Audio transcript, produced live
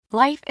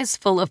Life is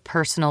full of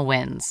personal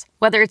wins,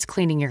 whether it's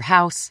cleaning your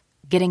house,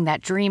 getting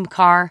that dream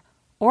car,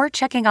 or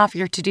checking off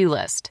your to-do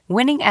list.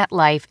 Winning at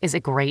life is a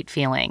great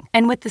feeling.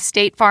 And with the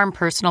State Farm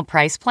Personal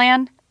Price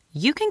Plan,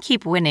 you can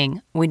keep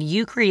winning when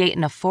you create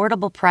an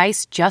affordable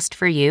price just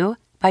for you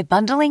by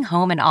bundling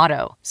home and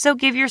auto. So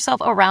give yourself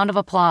a round of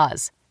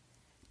applause.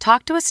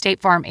 Talk to a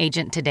State Farm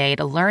agent today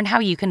to learn how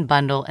you can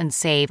bundle and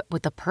save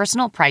with the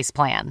Personal Price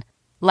Plan.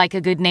 Like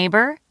a good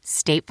neighbor,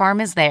 State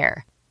Farm is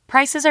there.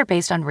 Prices are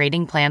based on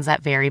rating plans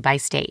that vary by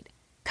state.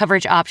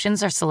 Coverage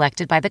options are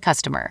selected by the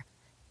customer.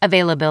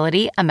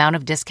 Availability, amount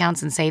of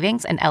discounts and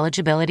savings, and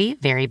eligibility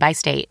vary by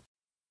state.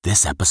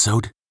 This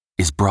episode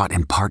is brought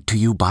in part to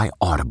you by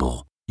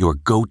Audible, your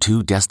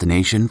go-to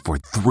destination for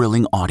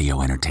thrilling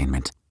audio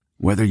entertainment.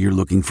 Whether you're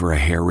looking for a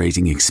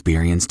hair-raising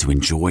experience to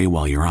enjoy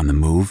while you're on the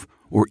move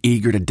or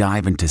eager to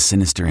dive into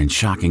sinister and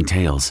shocking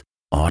tales,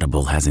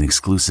 Audible has an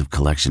exclusive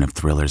collection of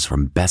thrillers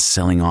from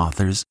best-selling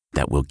authors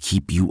that will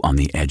keep you on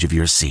the edge of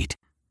your seat.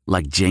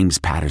 Like James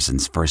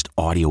Patterson's first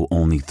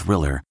audio-only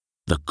thriller,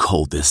 The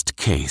Coldest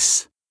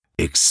Case.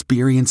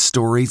 Experience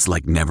stories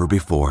like never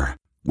before,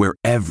 where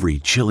every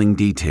chilling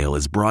detail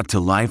is brought to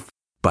life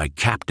by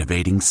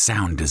captivating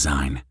sound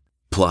design.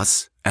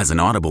 Plus, as an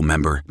Audible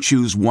member,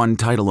 choose one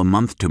title a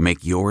month to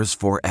make yours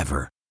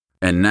forever.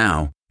 And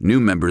now, new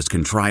members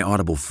can try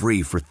Audible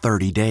free for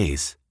 30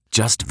 days.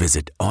 Just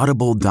visit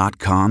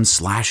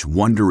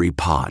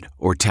audible.com/WonderyPod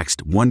or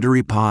text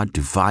WonderyPod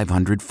to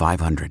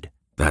 500-500.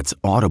 That's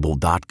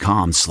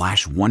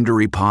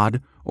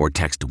audible.com/WonderyPod or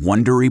text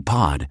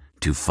WonderyPod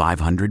to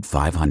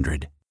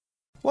 500-500.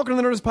 Welcome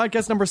to the Nerdist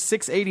Podcast number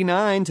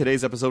 689.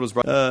 Today's episode was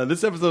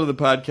this episode of the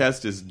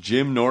podcast is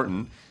Jim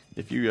Norton.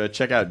 If you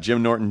check out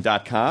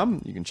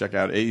jimnorton.com, you can check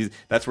out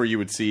that's where you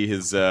would see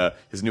his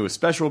newest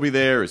special will be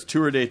there. His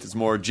tour dates is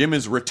more. Jim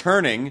is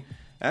returning.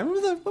 When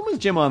was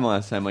Jim on the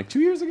last time? Like 2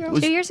 years ago?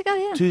 2 years ago,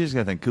 yeah. 2 years ago,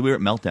 I think. Because we were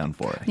at Meltdown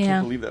for it. I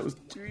can't believe that was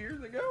 2 years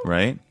ago.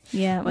 Right?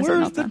 Yeah, it was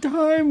Where's the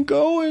time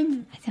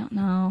going? I don't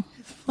know.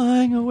 It's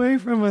flying away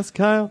from us,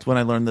 Kyle. It's when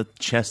I learned that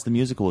Chess the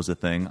Musical was a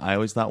thing. I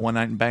always thought One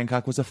Night in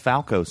Bangkok was a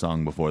Falco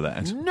song before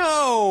that.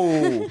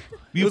 No!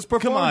 It was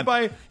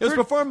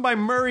performed by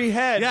Murray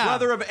Head, Yeah.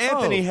 brother of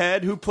Anthony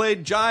Head, who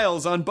played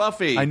Giles on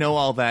Buffy. I know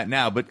all that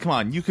now, but come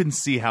on, you can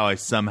see how I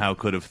somehow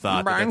could have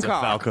thought that that's a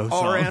Falco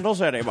song. Oriental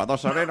City, but the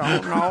city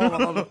don't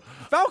know.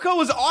 Falco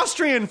was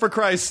Austrian, for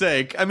Christ's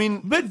sake. I mean,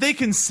 But they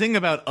can sing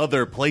about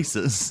other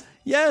places.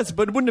 yes,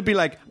 but wouldn't it be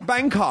like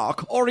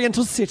Bangkok,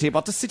 Oriental City,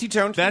 but the city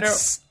don't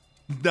That's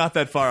not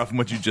that far off from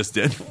what you just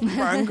did. know.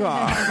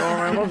 Bangkok,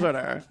 Oriental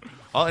City.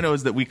 All I know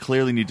is that we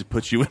clearly need to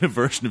put you in a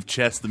version of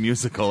Chess the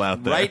Musical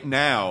out there. Right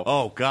now.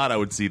 Oh, God, I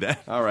would see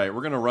that. All right,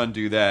 we're going to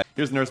do that.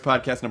 Here's Nerdist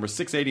Podcast number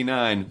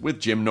 689 with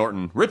Jim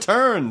Norton.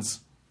 Returns!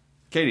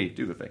 Katie,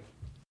 do the thing.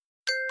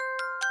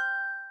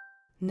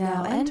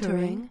 Now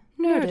entering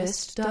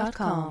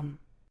Nerdist.com.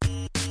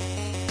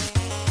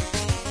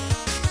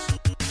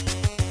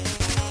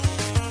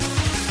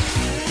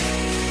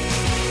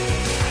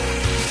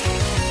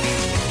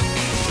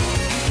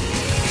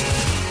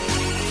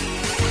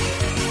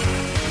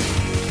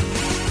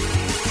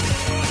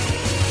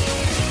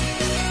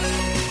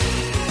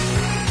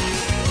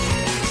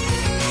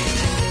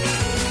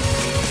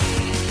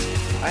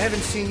 I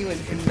haven't seen you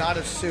in not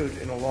a suit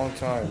in a long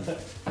time.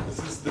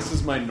 This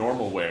is my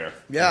normal wear.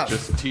 Yeah.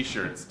 Just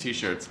t-shirts.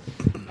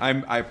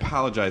 I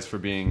apologize for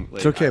being late.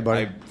 It's okay,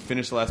 buddy. I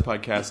finished the last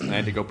podcast and I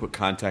had to go put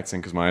contacts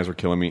in because my eyes were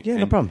killing me. Yeah,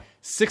 no And problem.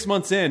 6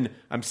 months in,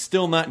 I'm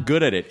still not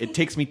good at it. It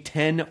takes me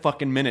 10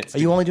 fucking minutes. Are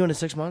you only doing it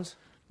 6 months?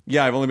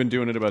 Yeah, I've only been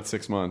doing it about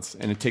 6 months,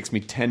 and it takes me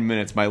 10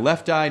 minutes. My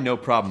left eye, no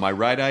problem. My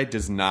right eye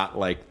does not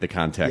like the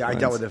contact Yeah, I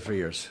lens. dealt with it for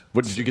years.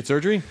 What, did you get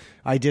surgery?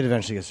 I did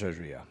eventually get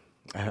surgery, yeah.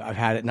 I've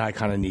had it, now I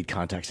kind of need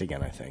contacts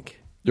again, I think.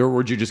 Or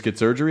would you just get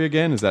surgery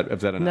again? Is that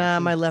an Nah,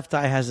 option? my left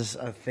eye has this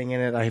thing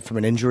in it from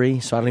an injury,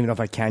 so I don't even know if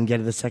I can get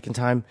it the second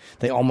time.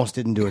 They almost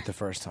didn't do it the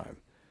first time.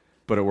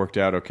 But it worked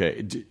out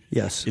okay.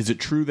 Yes. Is it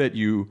true that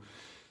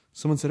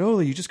someone said, oh,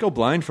 you just go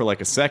blind for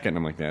like a second?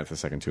 I'm like, nah, that's a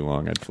second too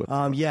long. I'd flip.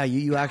 Yeah,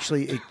 you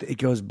actually, it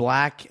goes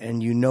black,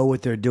 and you know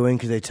what they're doing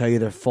because they tell you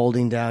they're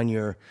folding down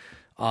your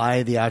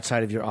eye, the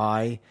outside of your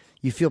eye.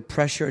 You feel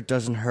pressure, it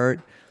doesn't hurt.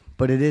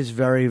 But it is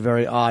very,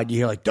 very odd. You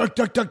hear like duck,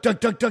 duck, duck, duck,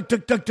 duck, duck,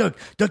 duck, duck, duck,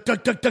 duck,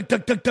 duck, duck, duck,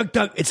 duck, duck, duck,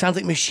 duck. It sounds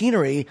like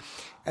machinery,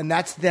 and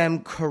that's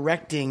them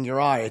correcting your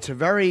eye. It's a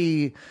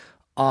very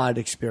odd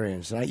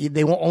experience.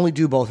 They won't only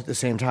do both at the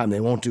same time. They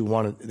won't do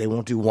one and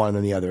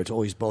then the other. It's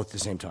always both at the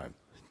same time.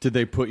 Did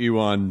they put you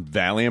on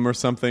Valium or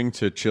something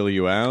to chill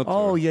you out?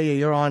 Oh yeah,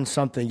 you're on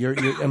something. You're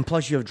and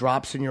plus you have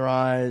drops in your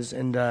eyes,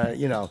 and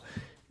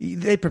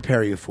they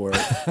prepare you for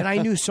it. And I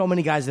knew so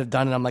many guys that have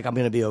done it. I'm like, I'm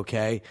going to be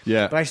okay.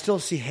 Yeah. But I still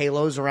see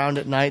halos around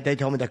at night. They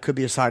told me that could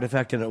be a side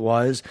effect, and it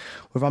was.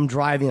 Or if I'm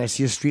driving and I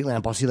see a street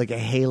lamp, I'll see like a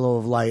halo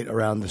of light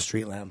around the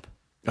street lamp.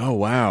 Oh,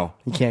 wow.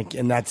 You can't,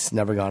 and that's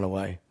never gone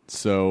away.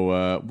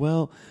 So,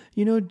 well,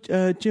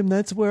 Jim,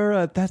 that's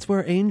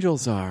where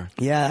angels are.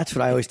 Yeah, that's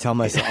what I always tell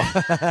myself.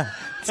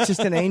 It's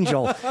just an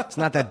angel. It's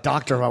not that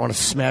doctor who I want to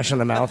smash in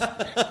the mouth.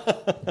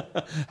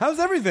 How's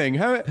everything?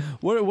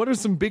 What are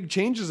some big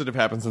changes that have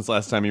happened since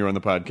last time you were on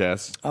the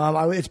podcast?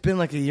 It's been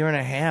like a year and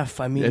a half.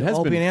 I mean,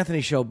 Opie and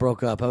Anthony show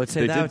broke up. I would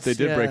say they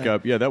did break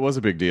up. Yeah, that was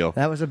a big deal.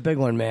 That was a big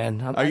one,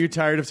 man. Are you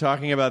tired of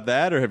talking about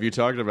that, or have you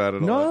talked about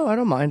it a lot? No, I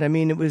don't mind. I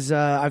mean, it was.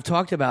 I've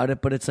talked about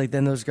it, but it's like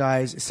then those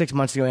guys 6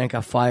 months ago, Ant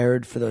got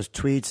fired for those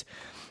tweets.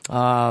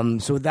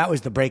 So that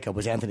was the breakup.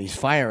 Was Anthony's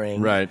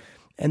firing, right?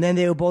 And then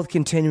they were both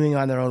continuing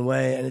on their own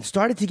way, and it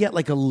started to get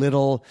like a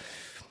little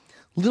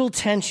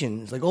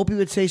tensions. Like Opie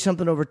would say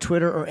something over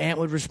Twitter, or Ant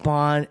would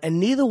respond, and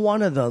neither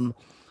one of them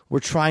were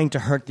trying to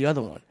hurt the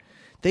other one.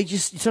 They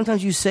just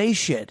sometimes you say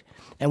shit,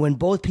 and when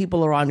both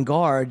people are on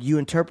guard, you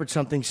interpret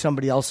something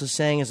somebody else is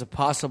saying as a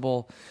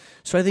possible.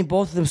 So I think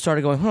both of them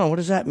started going, what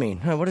does that mean?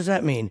 What does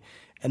that mean?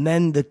 And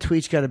then the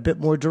tweets got a bit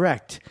more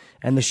direct,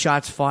 and the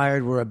shots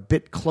fired were a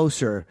bit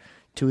closer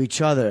to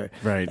each other.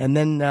 Right. And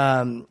then,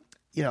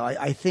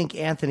 I think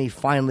Anthony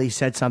finally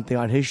said something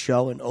on his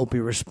show, and Opie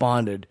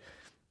responded.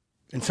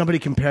 And somebody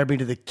compared me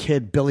to the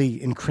kid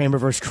Billy in Kramer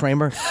vs.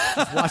 Kramer,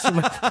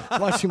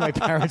 watching my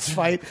parents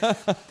fight.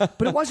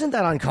 But it wasn't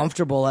that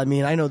uncomfortable. I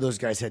mean, I know those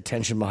guys had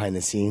tension behind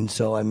the scenes,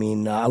 so I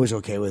mean, I was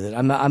okay with it.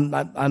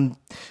 I'm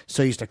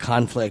so used to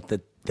conflict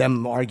that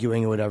them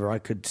arguing or whatever, I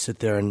could sit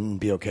there and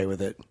be okay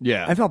with it.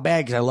 Yeah, I felt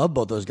bad because I love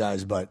both those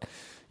guys, but.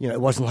 It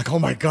wasn't like, oh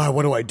my God,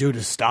 what do I do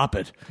to stop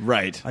it?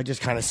 Right. I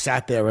just kind of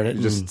sat there in it.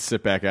 Just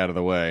sit back out of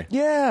the way.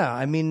 Yeah.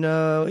 I mean,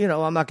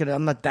 I'm not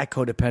that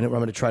codependent where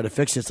I'm going to try to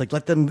fix it. It's like,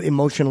 let them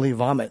emotionally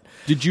vomit.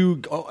 Did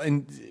you,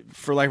 and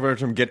for lack of a better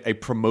term, get a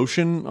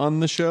promotion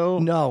on the show?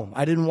 No,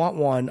 I didn't want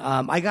one.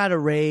 I got a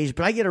raise,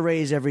 but I get a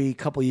raise every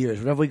couple years.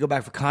 Whenever we go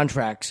back for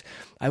contracts,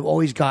 I've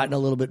always gotten a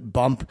little bit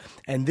bump.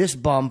 And this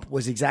bump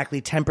was exactly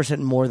 10%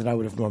 more than I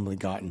would have normally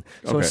gotten.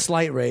 So a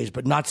slight raise,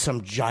 but not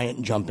some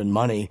giant jump in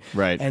money.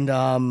 Right. And,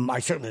 I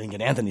certainly didn't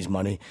get Anthony's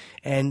money,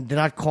 and they're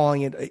not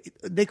calling it.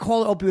 They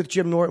call it Opie with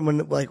Jim Norton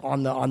when like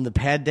on the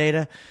pad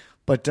data,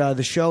 but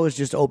the show is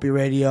just Opie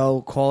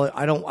Radio. Call it.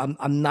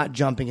 I'm not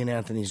jumping in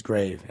Anthony's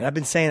grave, and I've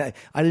been saying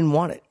I didn't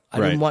want it.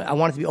 I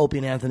want it to be Opie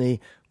and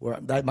Anthony, where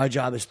my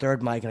job is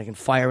third mic, and I can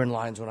fire in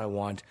lines when I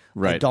want.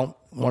 Right. I don't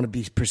want to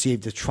be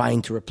perceived as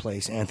trying to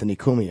replace Anthony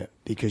Cumia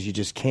because you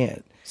just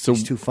can't. So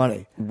it's too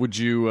funny. Would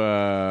you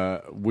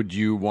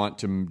want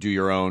to do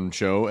your own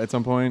show at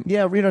some point?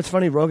 Yeah, it's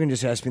funny. Rogan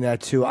just asked me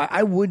that too.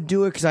 I would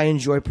do it because I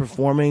enjoy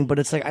performing, but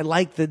it's like I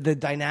like the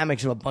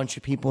dynamics of a bunch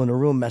of people in a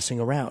room messing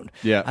around.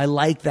 Yeah, I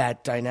like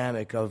that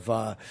dynamic of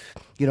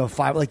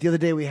five. Like the other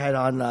day we had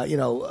on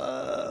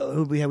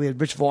who we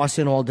had Rich Voss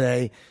in all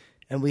day.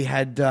 And we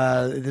had,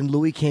 then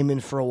Louie came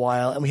in for a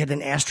while, and we had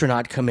an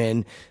astronaut come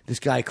in, this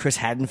guy, Chris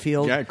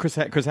Haddonfield. Yeah, Chris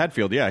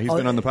Hadfield, yeah. He's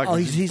been on the podcast.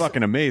 He's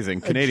fucking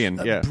amazing. Canadian,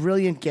 a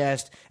brilliant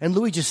guest. And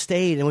Louie just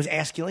stayed and was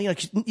asking,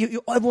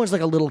 everyone's like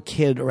a little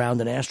kid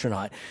around an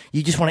astronaut.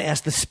 You just want to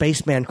ask the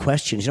spaceman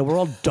questions. We're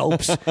all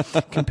dopes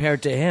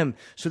compared to him.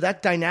 So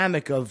that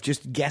dynamic of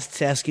just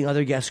guests asking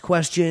other guests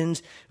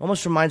questions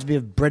almost reminds me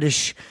of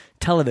British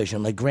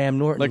television, like Graham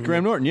Norton. Like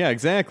Graham Norton, yeah,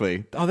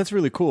 exactly. Oh, that's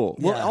really cool.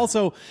 Yeah. Well,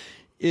 also...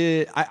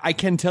 I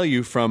can tell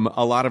you from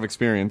a lot of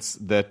experience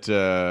that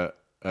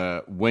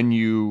when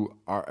you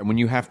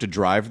have to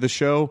drive the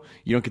show,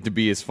 you don't get to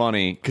be as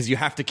funny because you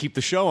have to keep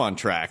the show on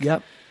track.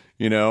 Yep.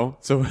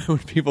 So when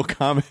people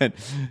comment,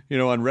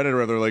 on Reddit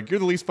or they're like,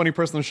 "You're the least funny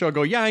person on the show," I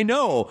go, "Yeah, I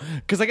know,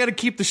 because I got to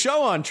keep the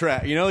show on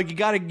track." You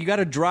got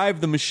to drive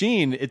the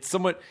machine. It's so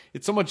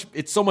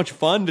much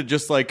fun to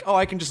just like,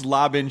 I can just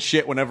lob in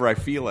shit whenever I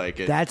feel like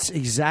it. That's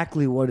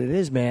exactly what it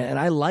is, man. And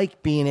I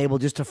like being able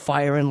just to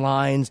fire in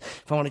lines.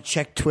 If I want to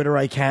check Twitter,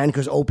 I can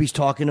because Opie's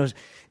talking to us.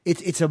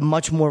 It's a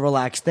much more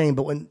relaxed thing.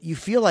 But when you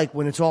feel like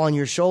when it's all on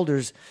your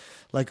shoulders.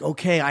 Like,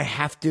 okay,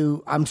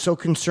 I'm so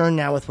concerned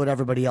now with what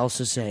everybody else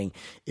is saying.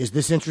 Is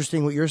this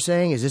interesting what you're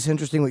saying? Is this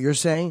interesting what you're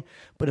saying?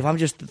 But if I'm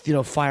just,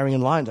 firing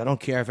in lines, I don't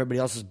care if everybody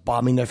else is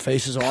bombing their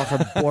faces off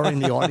or boring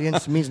the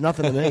audience. It means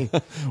nothing to me.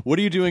 What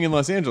are you doing in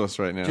Los Angeles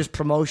right now? Just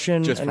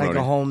promotion, and I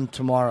go home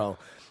tomorrow.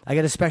 I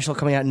got a special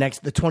coming out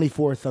the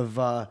 24th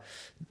of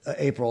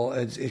April.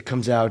 It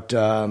comes out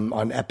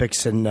on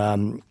Epix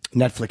and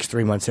Netflix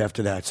 3 months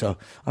after that. So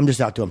I'm just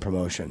out doing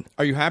promotion.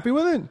 Are you happy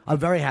with it? I'm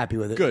very happy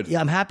with it. Good.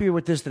 Yeah, I'm happier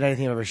with this than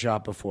anything I've ever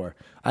shot before.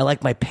 I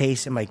like my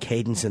pace and my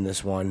cadence in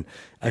this one.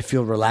 I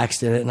feel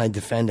relaxed in it, and I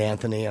defend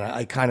Anthony, and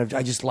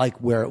I just like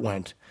where it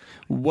went.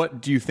 What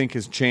do you think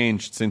has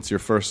changed since your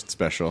first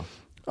special?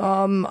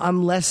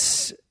 I'm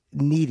less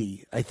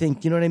needy. I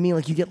think, you know what I mean?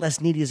 Like, you get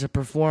less needy as a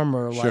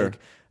performer. Sure. Like,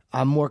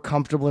 I'm more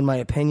comfortable in my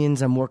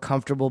opinions. I'm more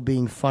comfortable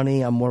being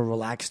funny. I'm more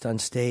relaxed on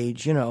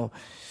stage.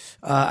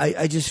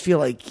 I just feel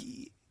like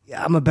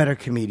I'm a better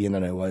comedian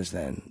than I was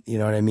then. You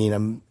know what I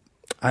mean?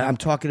 I'm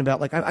talking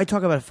about, like, I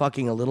talk about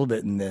fucking a little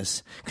bit in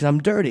this because I'm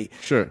dirty.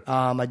 Sure.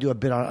 I do a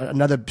bit on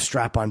another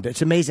strap-on bit.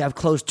 It's amazing. I've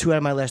closed 2 out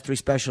of my last 3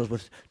 specials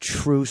with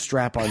true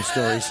strap-on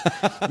stories.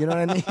 You know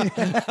what I mean?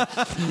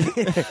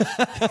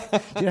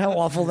 You know how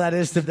awful that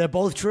is? They're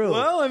both true.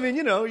 Well, I mean,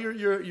 you know,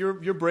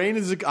 your brain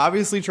is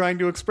obviously trying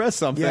to express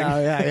something.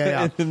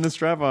 Yeah. In the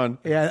strap-on.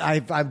 Yeah,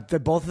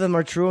 both of them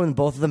are true, and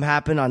both of them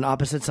happen on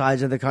opposite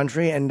sides of the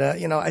country. And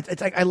you know,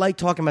 it's like I like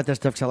talking about that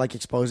stuff because I like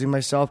exposing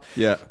myself.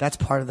 Yeah, that's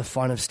part of the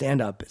fun of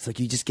stand-up. It's like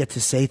you just get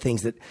to say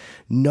things that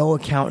no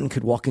accountant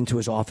could walk into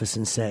his office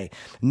and say.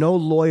 No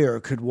lawyer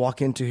could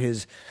walk into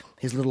his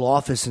little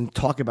office and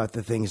talk about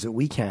the things that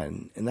we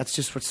can. And that's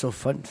just what's so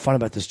fun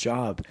about this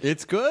job.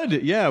 It's good.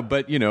 Yeah,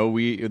 but you know,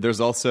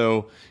 there's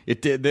also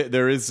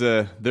there is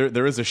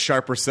a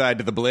sharper side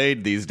to the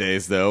blade these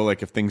days, though,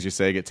 like if things you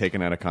say get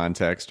taken out of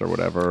context or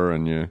whatever,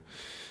 and you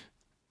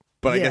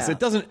But I guess it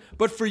doesn't.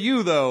 But for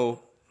you,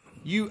 though,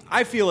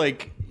 I feel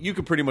like you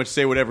could pretty much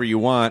say whatever you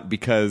want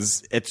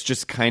because it's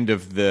just kind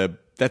of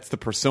that's the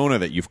persona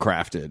that you've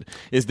crafted.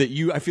 Is that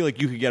I feel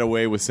like you could get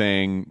away with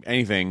saying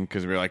anything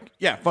because we're like,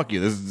 yeah, fuck you.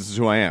 This is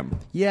who I am.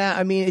 Yeah,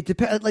 I mean, it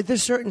depends. Like,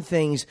 there's certain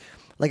things.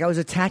 Like, I was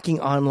attacking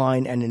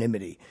online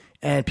anonymity.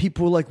 And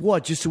people were like,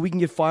 what, just so we can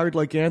get fired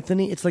like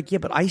Anthony? It's like, yeah,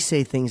 but I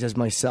say things as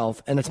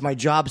myself, and it's my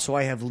job, so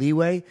I have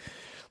leeway.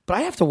 But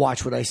I have to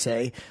watch what I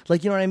say.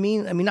 Like, you know what I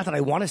mean? I mean, not that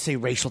I want to say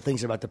racial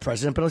things about the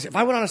president, but if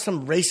I went on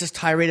some racist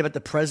tirade about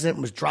the president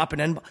and was dropping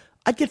in,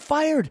 I'd get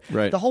fired.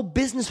 Right. The whole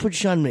business would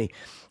shun me.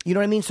 You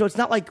know what I mean? So it's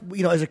not like,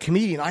 you know, as a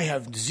comedian, I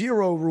have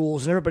zero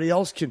rules and everybody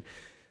else can.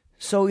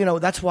 So, you know,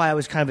 that's why I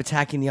was kind of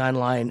attacking the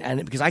online,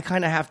 and because I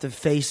kind of have to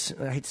face,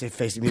 I hate to say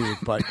face the music,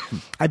 but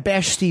I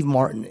bashed Steve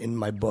Martin in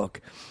my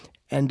book.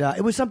 And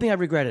it was something I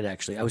regretted,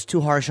 actually. I was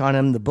too harsh on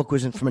him. The book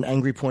wasn't from an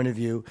angry point of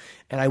view,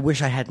 and I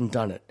wish I hadn't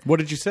done it. What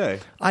did you say?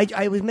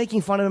 I was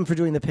making fun of him for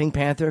doing the Pink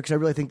Panther, because I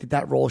really think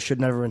that role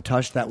should never have been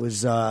touched. That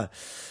was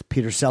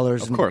Peter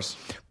Sellers. Of course.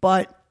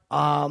 But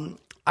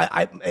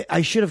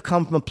I should have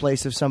come from a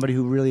place of somebody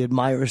who really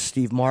admires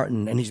Steve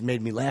Martin, and he's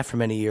made me laugh for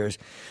many years.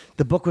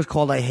 The book was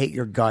called I Hate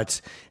Your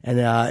Guts, and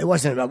it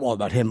wasn't all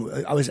about him.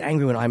 I was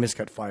angry when Imus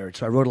got fired,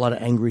 so I wrote a lot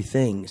of angry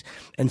things.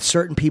 And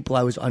certain people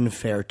I was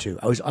unfair to.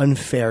 I was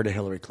unfair to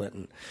Hillary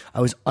Clinton. I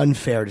was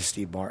unfair to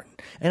Steve Martin.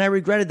 And I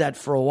regretted that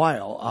for a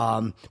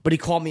while, but he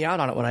called me out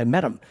on it when I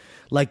met him.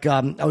 Like,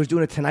 I was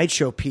doing a Tonight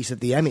Show piece at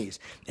the Emmys,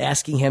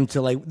 asking him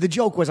to, like, the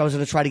joke was I was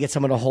going to try to get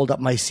someone to hold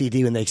up my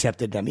CD when they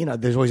accepted them. You know,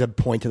 there's always a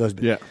point to those.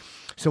 Yeah.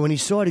 So when he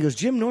saw it, he goes,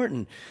 Jim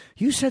Norton,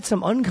 you said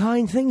some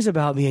unkind things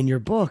about me in your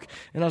book.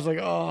 And I was like,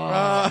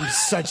 I'm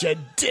such a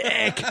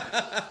dick.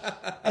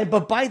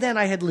 But by then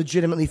I had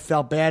legitimately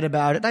felt bad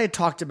about it. I had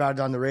talked about it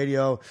on the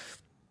radio.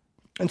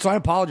 And so I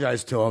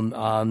apologized to him.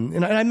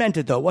 And I meant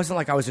it, though. It wasn't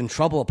like I was in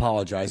trouble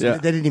apologizing. Yeah.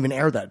 They didn't even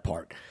air that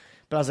part.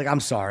 But I was like, I'm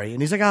sorry.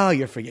 And he's like, oh,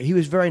 you're forgetting. He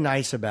was very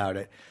nice about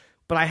it.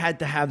 But I had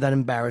to have that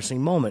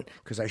embarrassing moment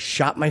because I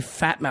shot my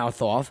fat mouth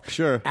off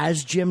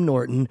as Jim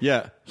Norton.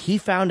 Yeah. He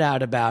found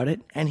out about it,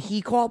 and he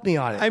called me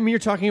on it. I mean, you're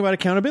talking about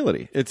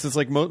accountability. It's just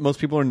like most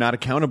people are not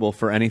accountable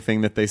for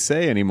anything that they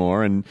say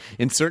anymore. And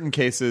in certain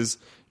cases,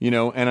 you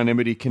know,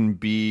 anonymity can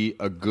be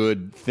a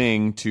good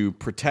thing to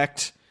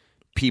protect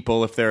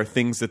people if there are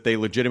things that they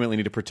legitimately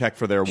need to protect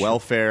for their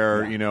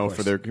welfare, you know,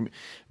 for their...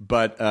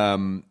 But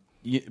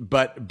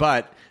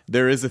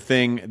there is a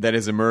thing that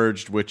has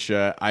emerged which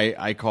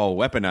I call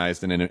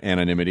weaponized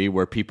anonymity,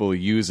 where people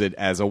use it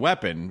as a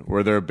weapon,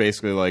 where they're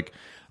basically like,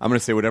 I'm going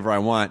to say whatever I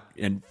want,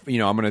 and you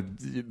know, I'm going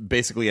to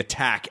basically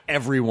attack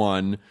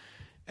everyone,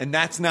 and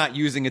that's not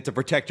using it to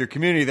protect your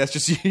community. That's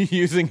just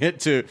using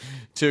it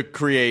to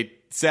create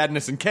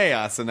sadness and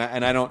chaos, and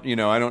I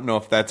don't know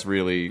if that's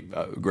really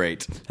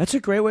great. That's a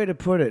great way to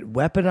put it.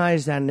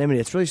 Weaponized anonymity.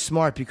 It's really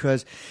smart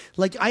because,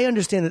 like, I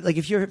understand that, like,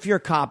 if you're a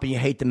cop and you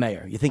hate the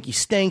mayor, you think he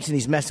stinks and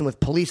he's messing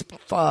with police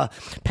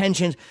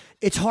pensions.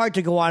 It's hard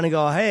to go on and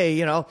go, hey,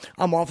 you know,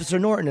 I'm Officer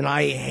Norton and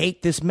I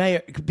hate this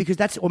mayor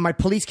because or my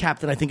police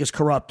captain I think is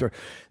corrupt, or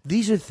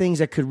these are things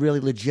that could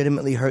really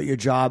legitimately hurt your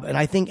job. And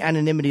I think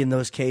anonymity in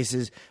those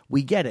cases,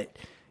 we get it.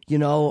 You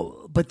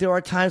know, but there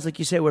are times, like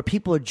you say, where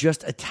people are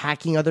just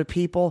attacking other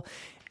people,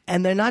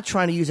 and they're not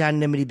trying to use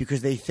anonymity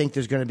because they think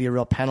there's going to be a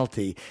real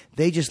penalty.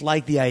 They just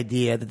like the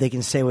idea that they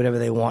can say whatever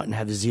they want and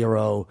have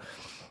zero.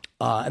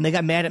 And they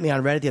got mad at me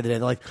on Reddit the other day. They're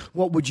like,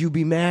 "What would you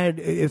be mad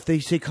if they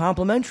say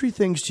complimentary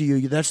things to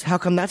you? How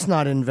come that's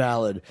not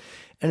invalid?"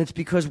 And it's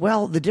because,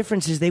 well, the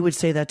difference is they would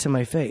say that to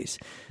my face.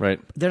 Right.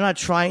 They're not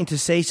trying to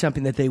say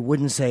something that they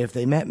wouldn't say if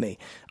they met me.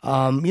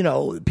 You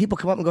know, people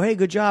come up and go, hey,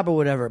 good job or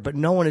whatever, but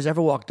no one has ever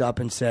walked up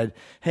and said,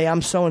 hey,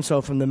 I'm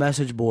so-and-so from the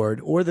message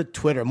board or the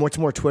Twitter. It's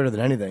more Twitter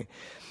than anything.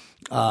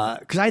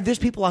 Because there's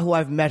people who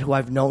I've met who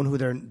I've known who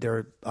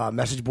their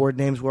message board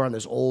names were on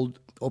this old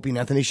Opie and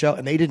Anthony show,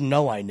 and they didn't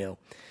know I knew.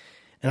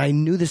 And I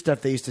knew the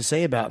stuff they used to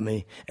say about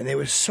me, and they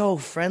were so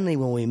friendly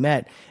when we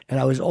met, and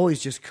I was always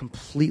just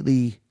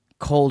completely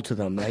cold to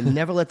them. I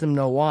never let them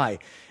know why.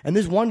 And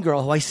there's one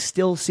girl who I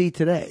still see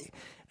today,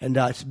 And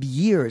it's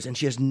years, and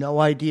she has no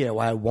idea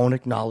why I won't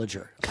acknowledge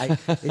her.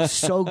 It's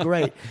so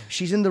great.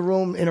 She's in the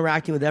room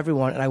interacting with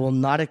everyone, and I will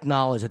not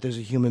acknowledge that there's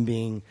a human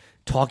being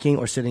talking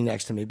or sitting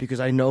next to me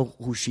because I know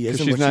who she is.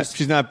 And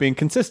she's not being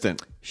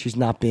consistent. She's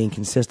not being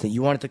consistent.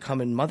 You wanted to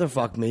come and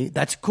motherfuck me.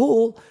 That's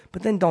cool,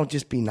 but then don't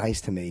just be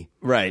nice to me.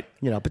 Right.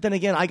 But then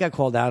again, I got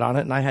called out on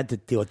it, and I had to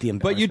deal with the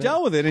embarrassment. But you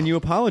dealt with it, and you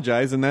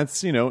apologize, and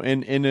that's, in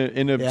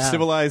a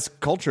civilized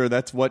culture,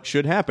 that's what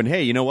should happen.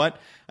 Hey, you know what?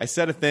 I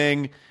said a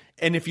thing,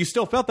 and if you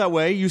still felt that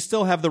way, you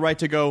still have the right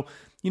to go,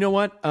 you know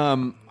what?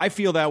 I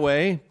feel that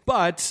way,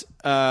 but,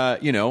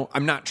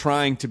 I'm not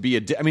trying to be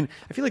I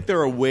feel like there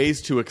are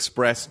ways to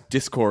express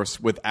discourse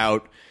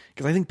without,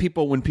 because I think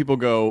when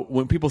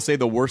people say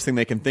the worst thing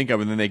they can think of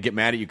and then they get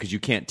mad at you because you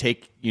can't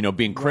take,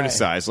 being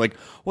criticized. Right. Like,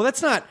 well,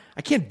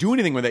 I can't do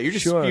anything with that. You're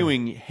just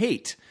spewing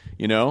hate,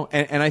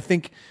 And I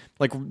think,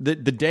 like,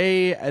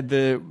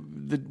 the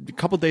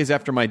couple days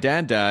after my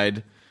dad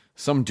died,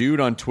 some dude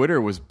on Twitter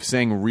was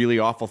saying really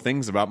awful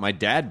things about my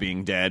dad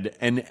being dead,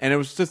 and it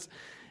was just,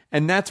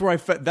 and that's where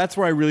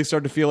I really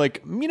started to feel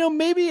like,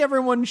 maybe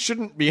everyone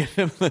shouldn't be.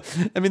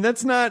 I mean,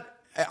 that's not,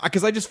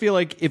 because I just feel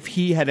like if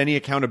he had any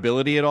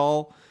accountability at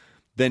all,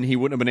 then he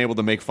wouldn't have been able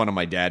to make fun of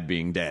my dad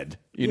being dead.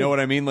 You know what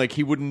I mean? Like,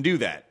 he wouldn't do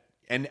that,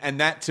 and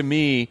that to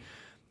me,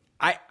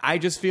 I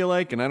just feel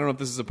like, and I don't know if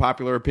this is a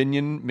popular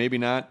opinion, maybe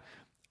not.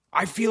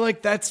 I feel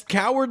like that's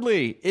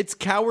cowardly. It's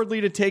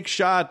cowardly to take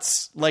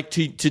shots, like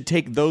to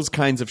take those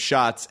kinds of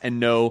shots and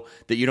know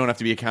that you don't have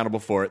to be accountable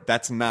for it.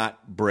 That's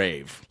not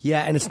brave.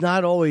 Yeah, and it's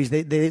not always.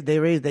 They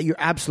raise that. You're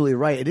absolutely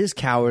right. It is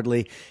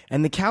cowardly.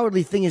 And the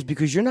cowardly thing is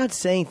because you're not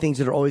saying things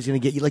that are always going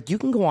to get you. Like, you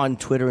can go on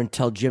Twitter and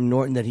tell Jim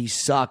Norton that he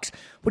sucks.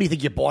 What do you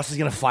think, your boss is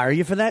going to fire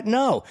you for that?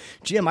 No.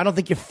 Jim, I don't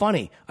think you're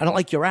funny. I don't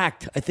like your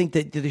act. I think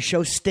that the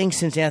show stinks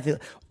since Anthony.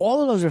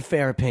 All of those are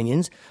fair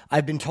opinions.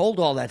 I've been told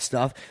all that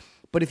stuff.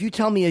 But if you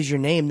tell me as your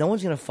name, no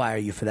one's going to fire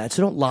you for that.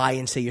 So don't lie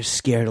and say you're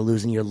scared of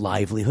losing your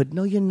livelihood.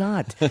 No, you're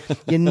not.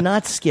 You're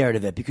not scared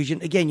of it because,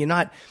 you're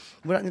not.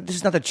 This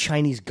is not the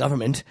Chinese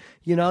government.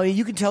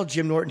 You can tell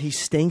Jim Norton he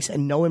stinks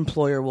and no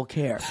employer will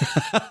care.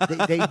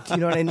 they you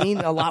know what I mean?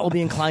 A lot will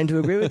be inclined to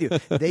agree with you.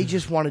 They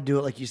just want to do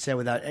it, like you said,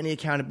 without any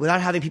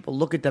without having people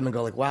look at them and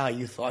go like, wow,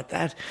 you thought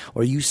that?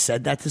 Or you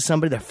said that to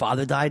somebody, their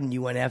father died and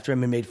you went after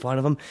him and made fun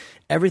of him.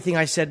 Everything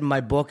I said in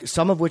my book,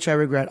 some of which I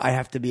regret, I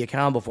have to be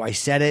accountable for. I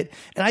said it,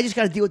 and I just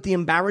got to deal with the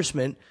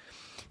embarrassment.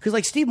 Because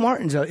like Steve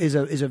Martin is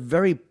a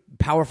very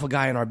powerful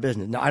guy in our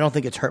business. Now, I don't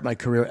think it's hurt my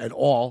career at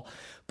all.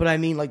 But I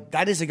mean, like,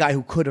 that is a guy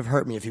who could have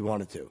hurt me if he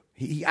wanted to.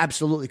 He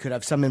absolutely could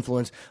have some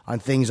influence on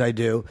things I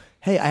do.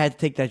 Hey, I had to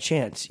take that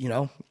chance,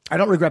 I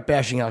don't regret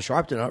bashing Al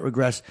Sharpton. I don't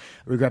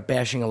regret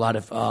bashing a lot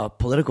of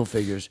political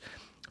figures.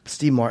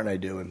 Steve Martin I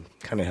do, and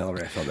kind of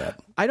Hillary, I feel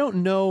that. I don't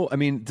know. I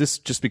mean, this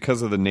just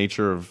because of the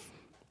nature of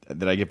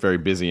that I get very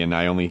busy and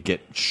I only get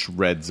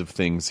shreds of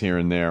things here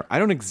and there. I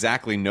don't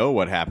exactly know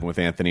what happened with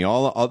Anthony.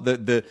 All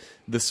the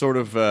sort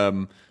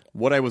of...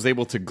 what I was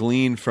able to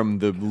glean from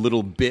the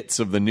little bits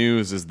of the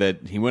news is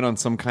that he went on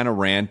some kind of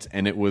rant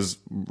and it was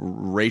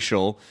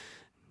racial,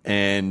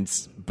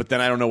 but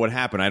then I don't know what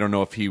happened. I don't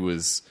know if he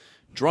was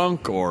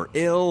drunk or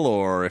ill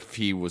or if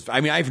he was.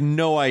 I mean, I have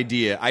no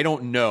idea. I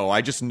don't know.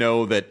 I just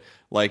know that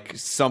like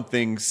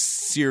something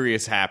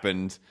serious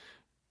happened,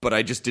 but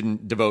I just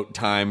didn't devote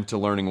time to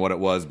learning what it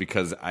was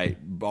because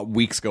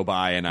weeks go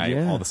by and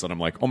all of a sudden I'm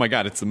like, oh my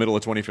God, it's the middle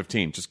of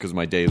 2015 just because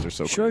my days are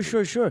so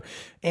crazy. Sure.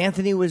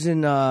 Anthony was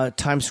in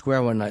Times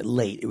Square one night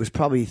late. It was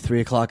probably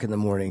 3:00 in the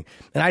morning.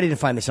 And I didn't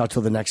find this out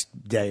till the next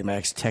day. My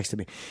ex texted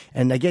me.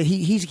 And again,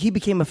 he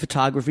became a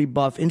photography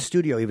buff in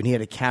studio even. He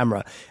had a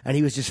camera and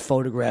he was just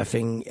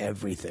photographing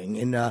everything.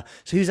 And so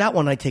he was out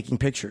one night taking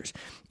pictures.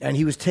 And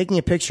he was taking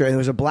a picture and there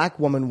was a black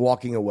woman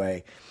walking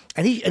away.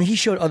 And he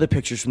showed other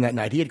pictures from that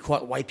night. He had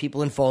caught white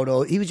people in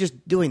photo. He was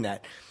just doing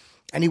that.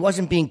 And he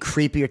wasn't being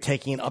creepy or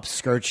taking an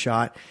upskirt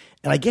shot.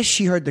 And I guess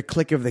she heard the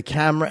click of the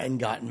camera and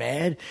got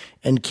mad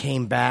and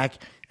came back.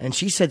 And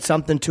she said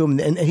something to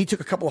him. And he took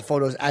a couple of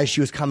photos as she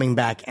was coming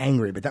back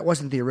angry. But that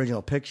wasn't the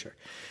original picture.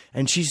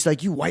 And she's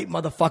like, you white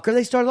motherfucker.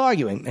 They started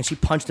arguing. And she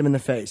punched him in the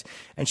face.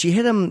 And she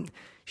hit him...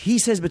 He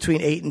says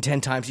between 8 and 10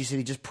 times. He said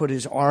he just put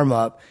his arm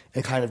up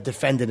and kind of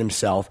defended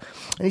himself.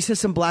 And he says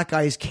some black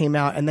guys came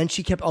out, and then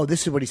she kept. Oh,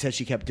 this is what he said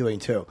she kept doing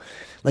too.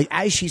 Like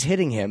as she's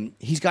hitting him,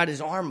 he's got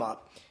his arm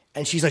up,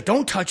 and she's like,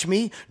 "Don't touch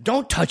me!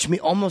 Don't touch me!"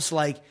 Almost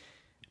like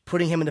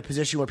putting him in a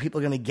position where people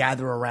are going to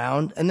gather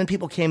around. And then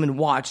people came and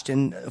watched,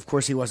 and of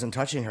course he wasn't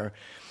touching her.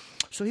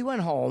 So he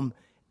went home,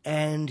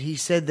 and he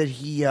said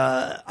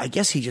that I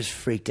guess he just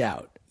freaked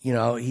out.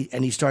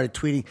 He started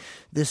tweeting,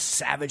 this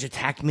savage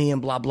attacked me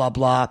and blah, blah,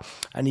 blah.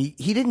 And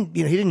he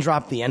didn't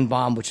drop the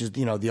N-bomb, which is,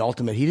 the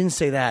ultimate. He didn't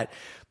say that,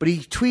 but he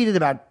tweeted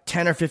about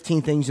 10 or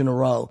 15 things in a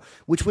row,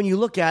 which when you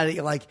look at it,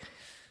 you're like,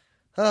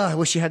 oh, I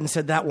wish you hadn't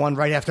said that one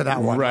right after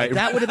that one. Right.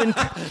 That would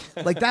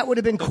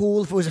have been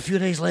cool if it was a few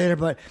days later,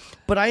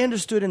 but I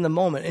understood in the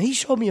moment. And he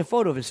showed me a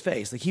photo of his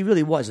face. Like he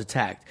really was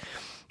attacked.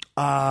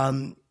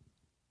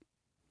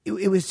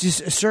 It was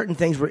just certain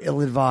things were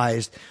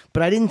ill-advised,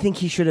 but I didn't think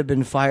he should have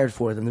been fired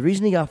for them. The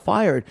reason he got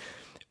fired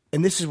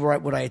and this is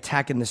what I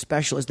attack in the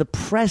special, is the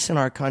press in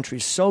our country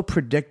is so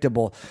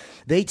predictable.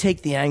 They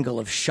take the angle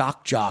of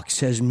shock jock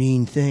says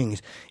mean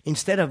things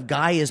instead of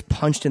guy is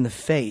punched in the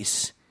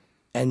face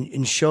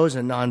and shows a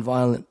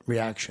nonviolent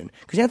reaction.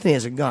 Because Anthony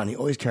has a gun. He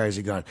always carries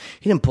a gun.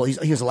 He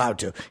was allowed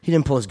to. He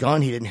didn't pull his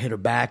gun. He didn't hit her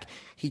back.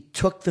 He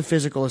took the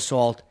physical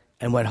assault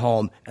and went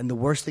home. And the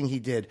worst thing he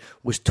did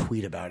was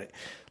tweet about it.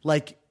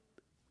 Like,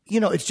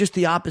 it's just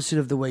the opposite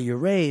of the way you're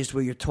raised,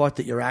 where you're taught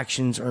that your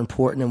actions are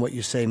important and what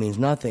you say means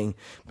nothing.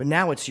 But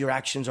now it's your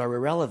actions are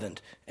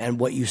irrelevant and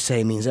what you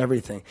say means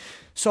everything.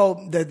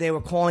 So they were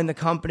calling the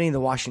company.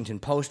 The Washington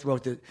Post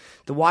wrote that.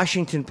 The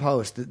Washington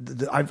Post,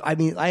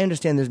 I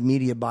understand there's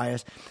media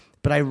bias,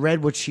 but I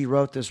read what she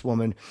wrote, this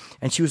woman,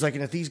 and she was like,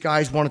 and if these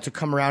guys wanted to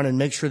come around and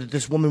make sure that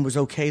this woman was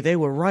okay, they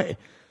were right.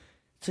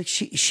 It's like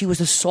she was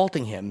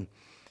assaulting him.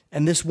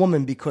 And this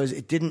woman, because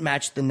it didn't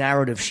match the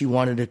narrative she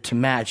wanted it to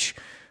match,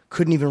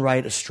 couldn't even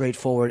write a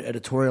straightforward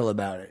editorial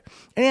about it.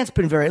 And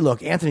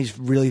Anthony's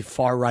really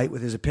far right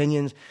with his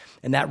opinions,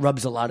 and that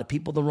rubs a lot of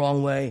people the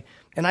wrong way.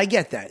 And I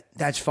get that.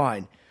 That's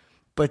fine.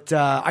 But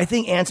I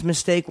think Ant's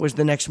mistake was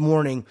the next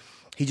morning,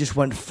 he just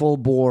went full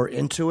bore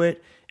into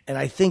it. And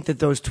I think that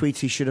those tweets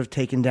he should have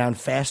taken down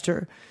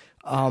faster.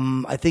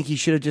 I think he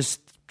should have just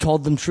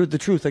told them the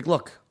truth. Like,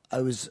 look,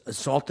 I was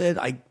assaulted.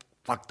 I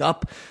fucked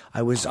up.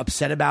 I was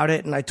upset about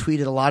it. And I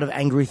tweeted a lot of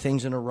angry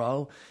things in a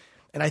row.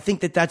 And I think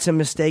that that's a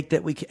mistake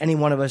that any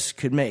one of us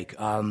could make.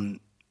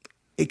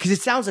 Because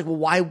it sounds like,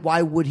 well,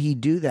 why would he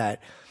do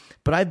that?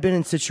 But I've been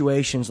in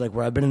situations like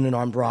where I've been in an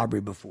armed robbery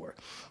before,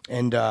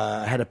 and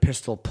I had a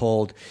pistol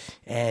pulled,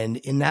 and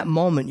in that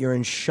moment you're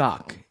in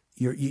shock.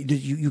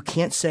 You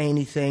can't say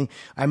anything.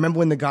 I remember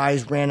when the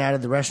guys ran out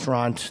of the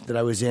restaurant that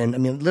I was in. I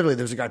mean, literally,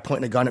 there was a guy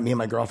pointing a gun at me and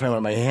my girlfriend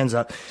with my hands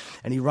up,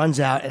 and he runs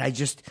out,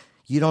 and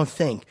you don't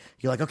think.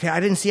 You're like, okay, I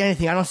didn't see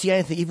anything. I don't see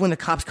anything. Even when the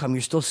cops come,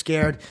 you're still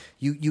scared.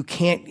 You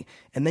can't,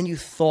 and then you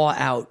thaw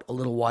out a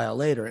little while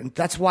later. And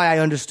that's why I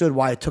understood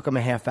why it took him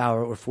a half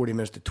hour or 40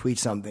 minutes to tweet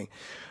something.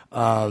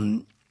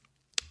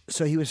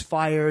 So he was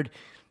fired,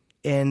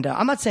 and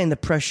I'm not saying the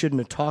press shouldn't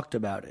have talked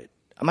about it.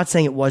 I'm not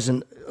saying it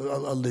wasn't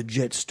a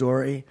legit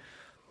story,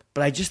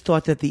 but I just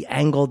thought that the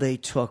angle they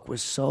took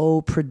was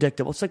so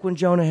predictable. It's like when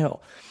Jonah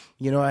Hill,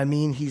 you know what I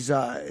mean? He's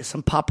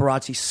some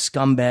paparazzi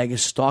scumbag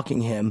is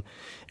stalking him,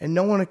 and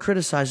no one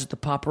criticizes the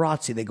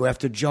paparazzi. They go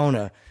after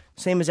Jonah.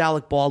 Same as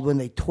Alec Baldwin.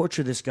 They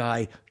torture this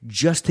guy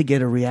just to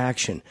get a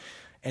reaction.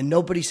 And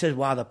nobody says,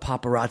 wow, the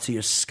paparazzi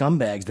are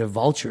scumbags. They're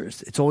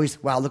vultures. It's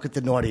always, wow, look at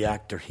the naughty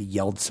actor. He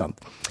yelled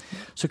something.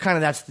 So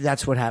kind of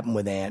that's what happened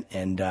with Ant.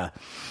 And,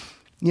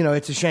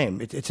 it's a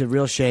shame. It's a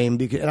real shame.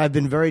 And I've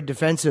been very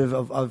defensive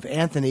of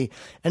Anthony.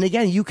 And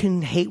again, you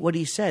can hate what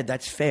he said.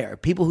 That's fair.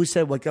 People who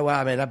said, well,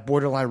 I mean, that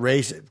borderline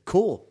race,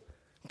 cool.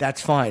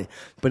 That's fine.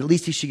 But at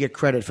least he should get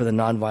credit for the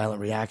nonviolent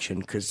reaction,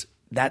 because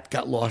that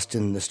got lost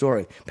in the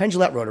story. Penn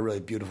Jillette wrote a really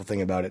beautiful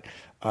thing about it.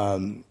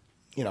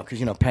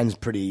 Because, Penn's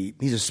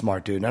he's a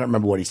smart dude. And I don't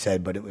remember what he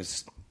said, but it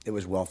was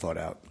well thought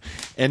out.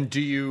 And do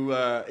you,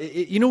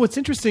 what's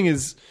interesting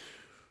is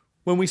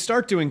when we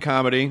start doing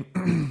comedy,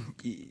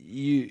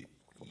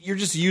 you're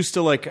just used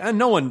to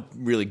no one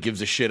really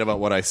gives a shit about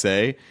what I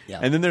say. Yeah.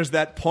 And then there's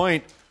that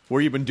point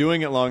where you've been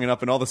doing it long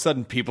enough and all of a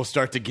sudden people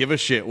start to give a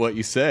shit what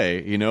you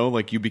say,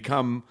 you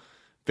become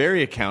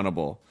very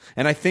accountable.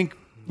 And I think,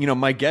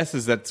 my guess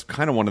is that's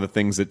kind of one of the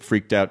things that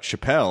freaked out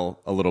Chappelle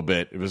a little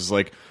bit. It was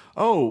like,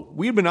 oh,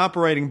 we've been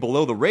operating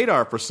below the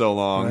radar for so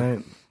long,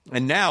 right,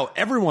 and now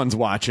everyone's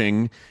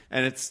watching,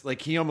 and it's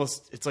like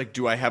it's like,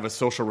 do I have a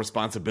social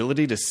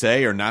responsibility to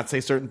say or not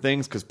say certain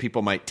things because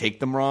people might take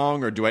them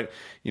wrong, or do I,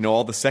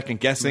 all the second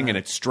guessing, right, and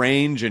it's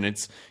strange, and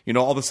it's,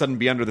 all of a sudden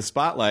be under the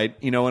spotlight,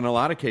 in a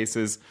lot of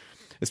cases,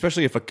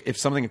 especially if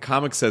something a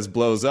comic says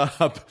blows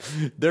up,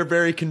 they're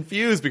very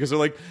confused because they're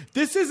like,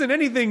 this isn't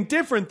anything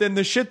different than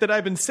the shit that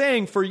I've been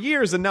saying for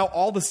years, and now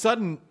all of a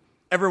sudden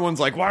everyone's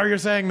like, why are you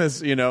saying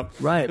this?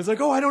 Right. It's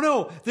like, oh, I don't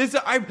know.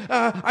 I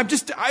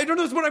don't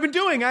know what I've been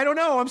doing. I don't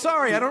know. I'm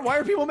sorry. why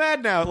are people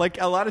mad now?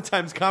 Like, a lot of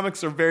times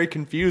comics are very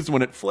confused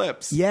when it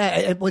flips.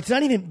 Yeah. Well, it's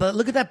not even, but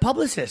look at that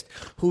publicist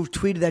who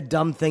tweeted that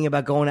dumb thing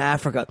about going to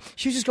Africa.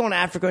 She was just going to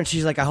Africa and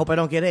she's like, I hope I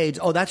don't get AIDS.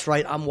 Oh, that's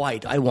right. I'm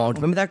white. I won't.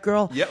 Remember that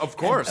girl? Yeah, of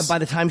course. And by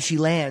the time she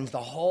lands,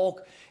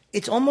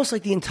 it's almost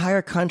like the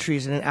entire country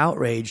is in an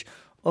outrage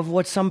of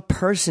what some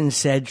person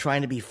said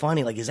trying to be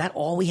funny. Like, is that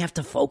all we have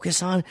to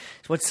focus on?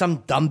 It's what some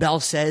dumbbell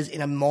says in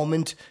a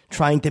moment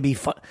trying to be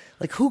fun.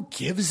 Like, who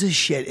gives a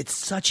shit? It's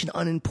such an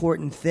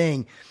unimportant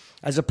thing,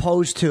 as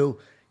opposed to,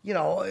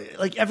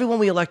 like, everyone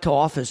we elect to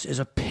office is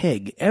a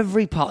pig.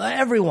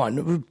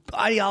 Everyone.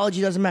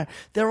 Ideology doesn't matter.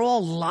 They're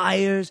all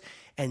liars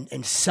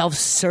and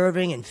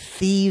self-serving and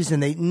thieves,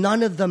 and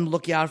none of them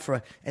look out for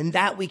it, and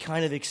that we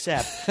kind of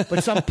accept.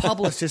 But some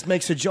publicist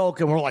makes a joke,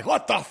 and we're like,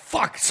 "What the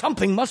fuck?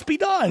 Something must be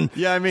done."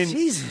 Yeah, I mean,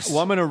 Jesus.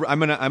 Well, I'm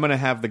gonna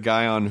have the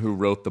guy on who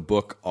wrote the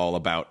book all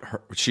about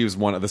her. She was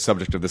the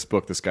subject of this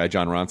book. This guy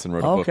John Ronson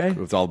wrote a book. It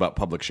was all about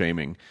public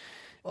shaming,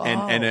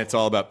 and it's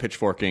all about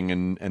pitchforking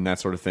and that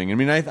sort of thing. I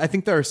mean, I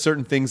think there are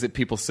certain things that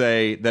people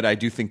say that I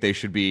do think they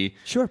should be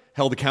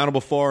held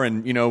accountable for,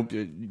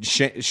 and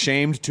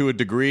shamed to a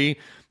degree.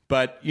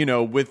 But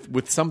with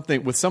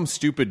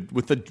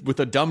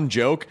a dumb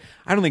joke,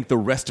 I don't think the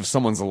rest of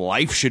someone's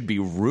life should be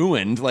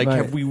ruined. Like,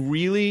 have we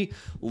really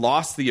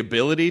lost the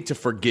ability to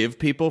forgive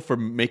people for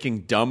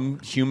making dumb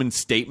human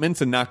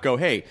statements and not go,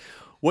 hey,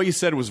 what you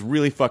said was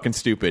really fucking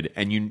stupid,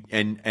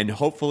 and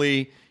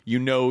hopefully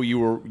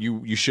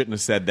you shouldn't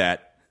have said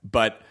that,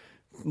 but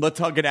let's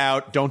hug it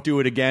out. Don't do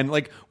it again.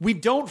 Like, we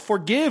don't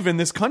forgive in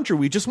this country.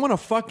 We just want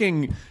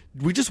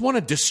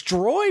to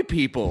destroy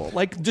people,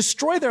 like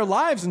destroy their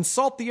lives and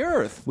salt the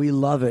earth. We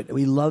love it.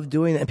 We love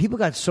doing it. And people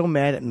got so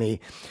mad at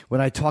me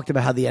when I talked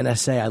about how the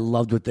NSA, I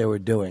loved what they were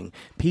doing.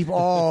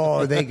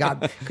 People,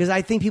 because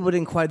I think people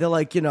didn't quite, they're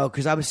like,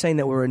 because I was saying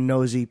that we're a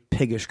nosy,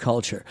 piggish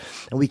culture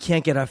and we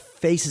can't get our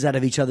faces out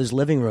of each other's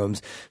living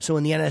rooms. So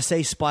when the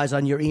NSA spies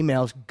on your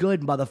emails,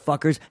 good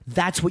motherfuckers,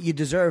 that's what you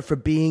deserve for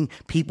being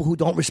people who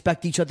don't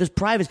respect each other's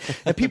privacy.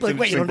 And people are like,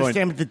 wait, you don't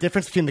understand the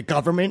difference between the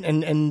government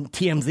and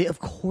TMZ? Of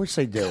course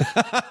I do.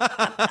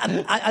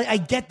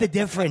 I get the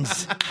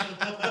difference.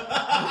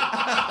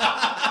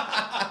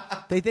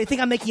 They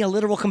think I'm making a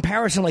literal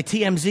comparison, like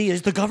TMZ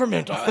is the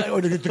government,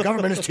 or the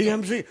government is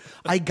TMZ.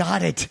 I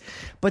got it.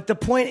 But the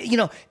point,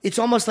 it's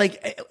almost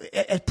like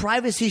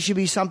privacy should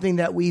be something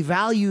that we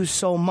value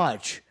so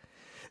much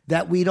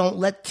that we don't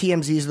let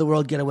TMZs of the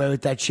world get away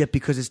with that shit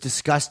because it's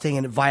disgusting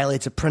and it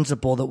violates a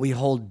principle that we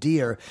hold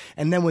dear.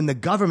 And then when the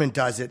government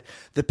does it,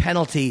 the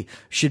penalty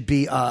should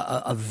be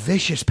a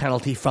vicious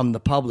penalty from the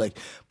public.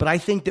 But I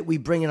think that we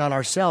bring it on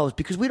ourselves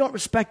because we don't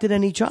respect it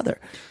in each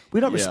other. We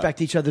don't respect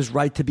each other's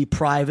right to be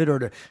private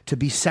or to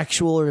be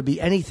sexual or to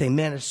be anything.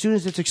 Man, as soon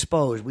as it's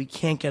exposed, we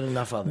can't get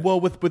enough of it. Well,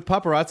 with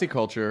paparazzi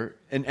culture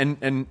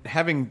and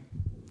having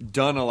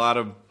done a lot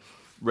of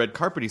red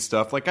carpety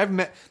stuff, like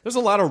there's a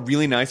lot of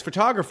really nice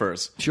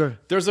photographers. Sure.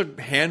 There's a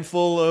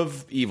handful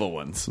of evil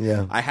ones.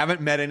 Yeah. I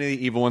haven't met any of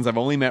the evil ones. I've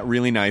only met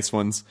really nice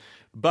ones.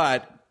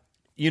 But,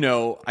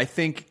 I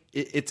think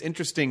it's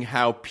interesting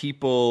how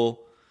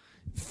people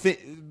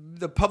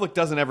the public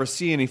doesn't ever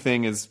see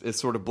anything as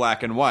sort of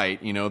black and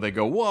white. They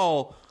go,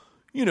 well,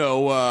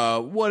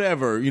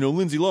 whatever,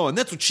 Lindsay Lohan,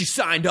 that's what she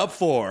signed up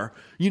for.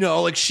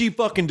 Like, she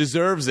fucking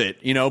deserves it.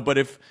 But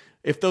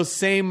if those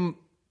same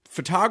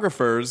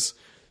photographers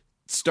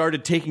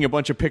started taking a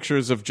bunch of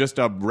pictures of just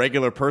a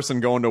regular person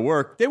going to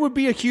work, they would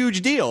be a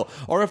huge deal.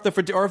 Or if the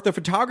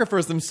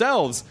photographers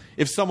themselves,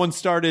 if someone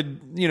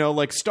started,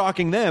 like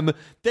stalking them,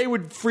 they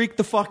would freak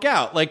the fuck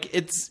out. Like,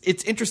 it's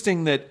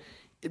interesting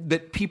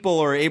that people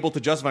are able to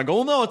justify, go,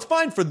 well, no, it's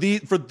fine for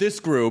this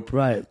group.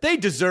 Right. They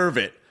deserve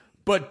it.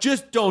 But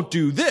just don't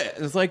do this.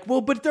 It's like,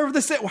 well, but they're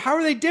the same. How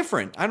are they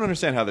different? I don't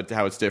understand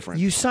how it's different.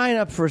 You sign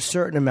up for a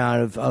certain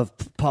amount of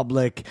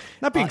public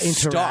not being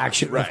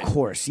interaction, stalked, right. Of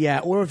course, yeah.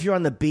 Or if you're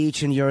on the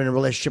beach and you're in a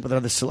relationship with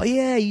another celebrity,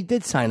 yeah, you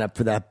did sign up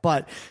for that.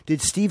 But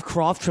did Steve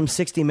Croft from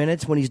 60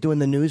 Minutes, when he's doing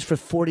the news for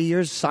 40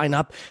 years, sign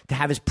up to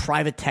have his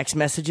private text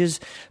messages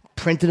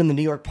printed in the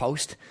New York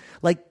Post?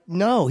 Like,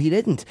 no, he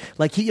didn't.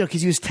 Like,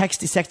 because he was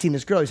sexting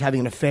this girl. He's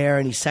having an affair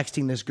and he's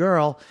sexting this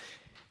girl.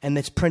 And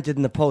it's printed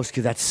in the Post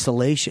because that's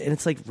salacious. And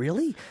it's like,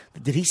 really?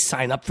 Did he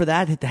sign up for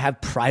that? To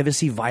have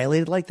privacy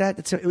violated like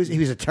that? He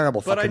was a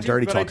terrible fucking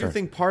dirty talker. But I do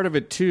think part of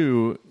it,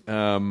 too,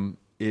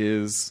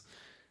 is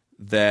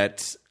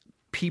that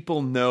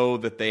people know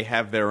that they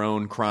have their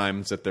own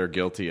crimes that they're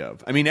guilty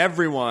of. I mean,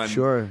 everyone.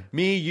 Sure.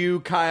 Me,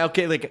 you, Kyle,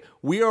 Kate, like,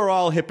 we are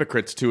all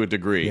hypocrites to a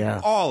degree.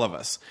 Yeah. All of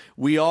us.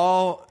 We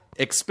all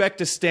expect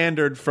a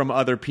standard from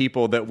other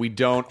people that we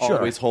don't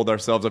always hold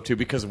ourselves up to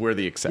because we're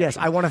the exception. Yes,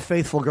 I want a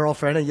faithful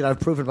girlfriend, and I've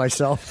proven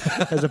myself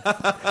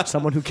as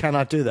someone who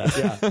cannot do that.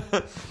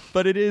 Yeah.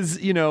 But it is,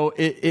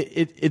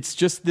 it's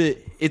just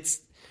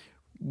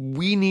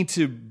we need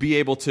to be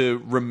able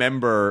to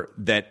remember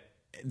that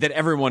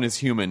everyone is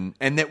human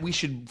and that we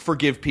should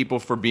forgive people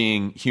for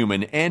being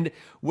human. And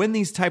when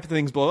these type of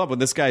things blow up, when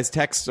this guy's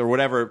texts or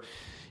whatever,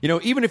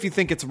 even if you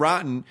think it's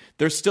rotten,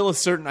 there's still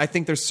I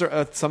think there's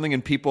something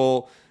in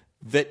people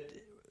that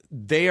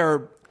they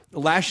are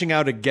lashing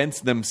out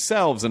against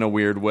themselves in a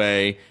weird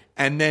way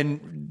and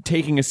then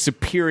taking a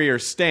superior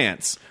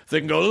stance. So they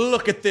can go,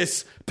 look at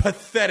this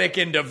pathetic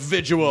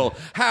individual.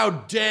 How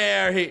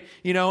dare he?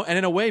 And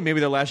in a way,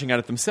 maybe they're lashing out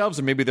at themselves,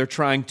 or maybe they're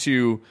trying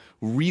to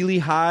really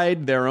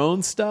hide their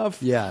own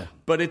stuff. Yeah.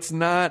 But it's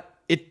not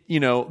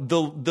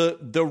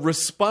the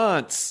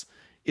response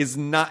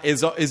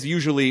is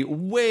usually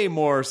way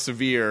more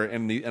severe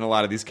in a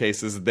lot of these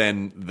cases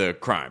than the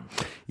crime.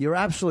 You're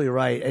absolutely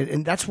right,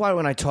 and that's why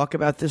when I talk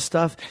about this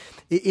stuff,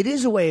 it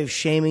is a way of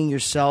shaming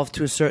yourself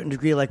to a certain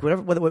degree. Like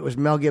whether it was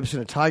Mel Gibson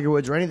or Tiger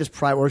Woods or any of this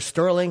pride or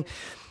Sterling,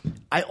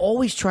 I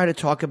always try to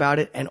talk about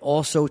it and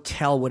also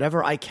tell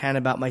whatever I can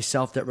about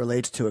myself that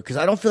relates to it, because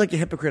I don't feel like a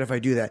hypocrite if I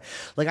do that.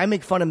 Like, I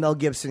make fun of Mel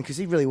Gibson because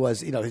he really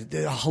was,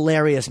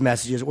 hilarious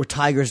messages, or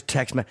Tiger's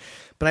text message.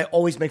 But I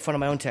always make fun of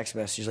my own text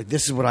messages. Like,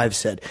 this is what I've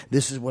said.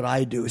 This is what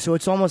I do. So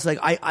it's almost like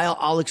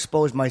I'll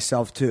expose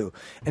myself too.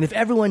 And if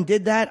everyone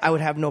did that, I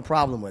would have no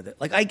problem with it.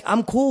 Like,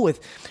 I'm cool with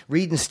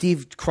reading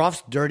Steve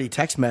Croft's dirty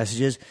text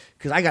messages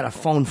because I got a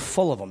phone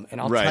full of them.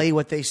 And I'll tell you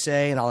what they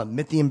say, and I'll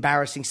admit the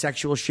embarrassing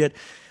sexual shit.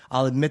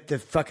 I'll admit the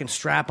fucking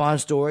strap-on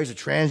stories, the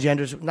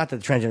transgenders. Not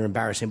that the transgender are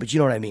embarrassing, but you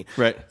know what I mean.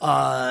 Right.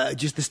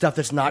 Just the stuff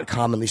that's not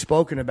commonly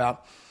spoken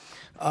about.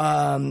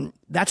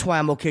 That's why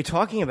I'm okay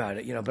talking about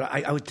it, But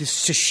I would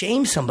just to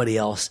shame somebody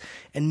else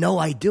and know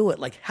I do it.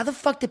 Like, how the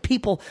fuck do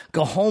people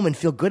go home and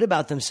feel good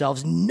about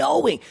themselves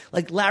knowing,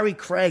 like Larry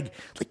Craig,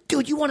 like,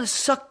 dude, you want to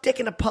suck dick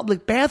in a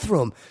public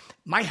bathroom?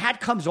 My hat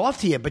comes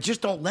off to you, but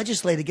just don't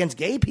legislate against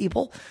gay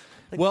people.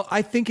 Like, well,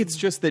 I think it's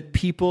just that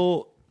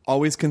people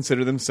always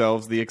consider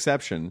themselves the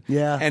exception.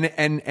 Yeah.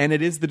 And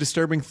it is the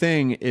disturbing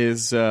thing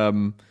is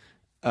that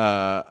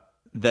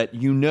that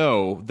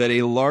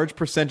a large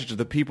percentage of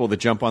the people that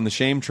jump on the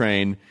shame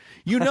train,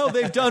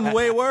 they've done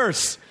way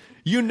worse.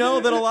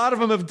 That a lot of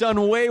them have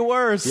done way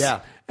worse. Yeah.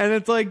 And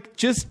it's like,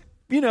 just,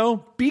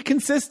 be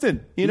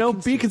consistent.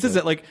 Be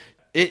consistent. Like,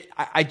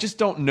 I just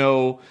don't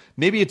know.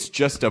 Maybe it's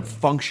just a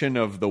function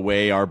of the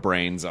way our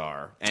brains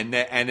are, and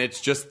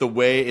it's just the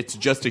way. It's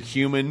just a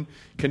human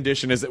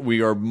condition is that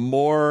we are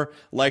more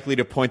likely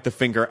to point the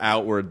finger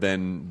outward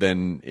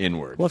than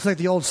inward. Well, it's like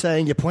the old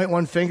saying: you point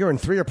one finger, and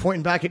three are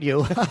pointing back at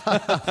you.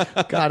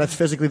 God, that's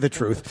physically the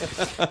truth.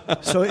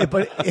 So,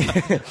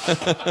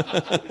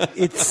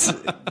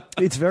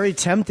 it's very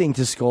tempting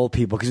to scold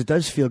people because it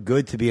does feel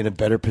good to be in a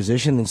better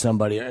position than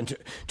somebody and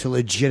to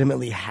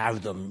legitimately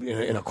have them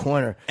in a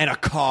corner. And a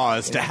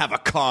cause, to have a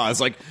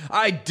cause. Like,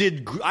 I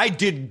did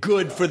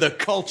good for the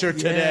culture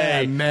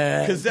today. Yeah,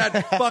 man. Because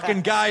that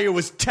fucking guy who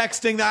was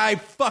texting, I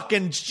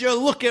fucking,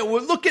 look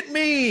at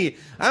me.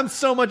 I'm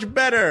so much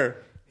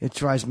better. It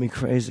drives me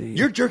crazy.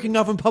 You're jerking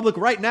off in public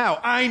right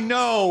now. I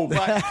know,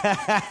 but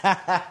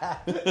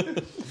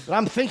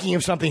I'm thinking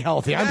of something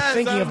healthy. I'm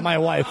thinking of my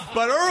wife.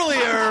 But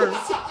earlier,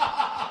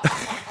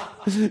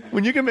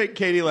 when you can make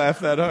Katie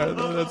laugh that hard,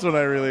 that's when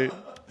I really.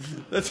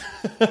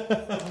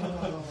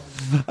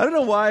 I don't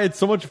know why it's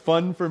so much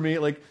fun for me.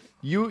 Like,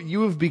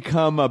 you have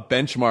become a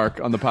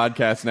benchmark on the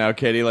podcast now,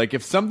 Katie. Like,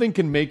 if something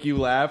can make you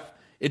laugh,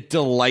 it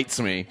delights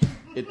me.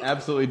 It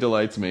absolutely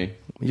delights me.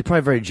 You're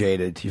probably very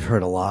jaded. You've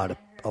heard a lot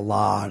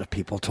of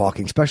people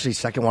talking, especially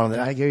second one.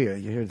 I hear you.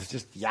 You hear it's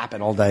just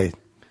yapping all day.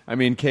 I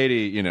mean,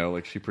 Katie,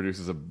 she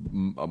produces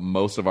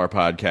most of our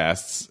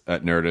podcasts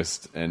at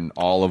Nerdist and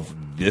all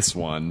of this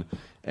one,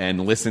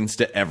 and listens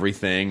to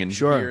everything and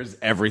hears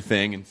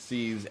everything and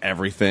sees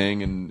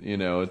everything, and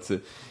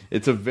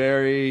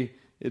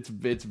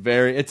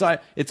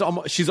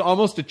she's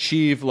almost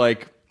achieved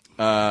like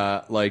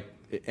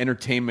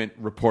entertainment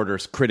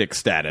reporters critic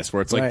status,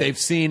 where it's like they've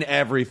seen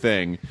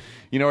everything.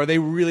 Are they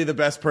really the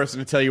best person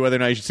to tell you whether or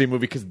not you should see a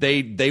movie? Because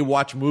they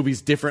watch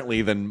movies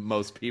differently than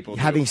most people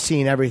do. Having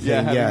seen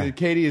everything,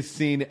 Katie has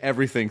seen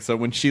everything, so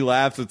when she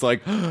laughs, it's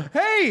like,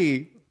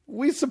 hey,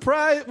 we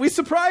surprised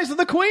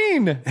the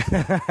Queen.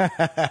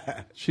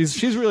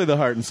 She's really the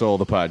heart and soul of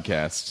the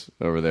podcast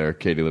over there,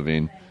 Katie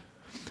Levine.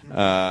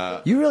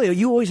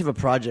 You always have a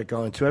project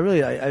going too.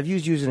 I've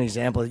used you as an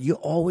example. You're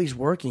always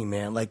working,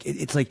 man. Like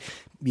it's like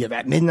you have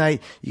at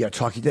midnight, you got to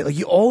talk. Like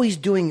you're always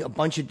doing a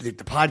bunch of the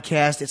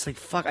podcast. It's like,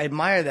 fuck, I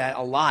admire that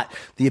a lot.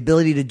 The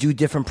ability to do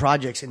different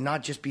projects and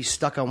not just be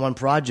stuck on one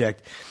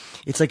project.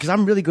 It's like, because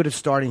I'm really good at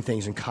starting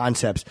things and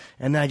concepts,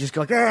 and then I just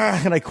go like,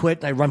 and I quit,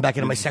 and I run back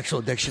into my sexual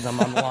addiction. I'm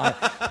on the line,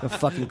 a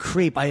fucking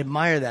creep. I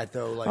admire that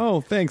though. Like, oh,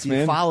 thanks,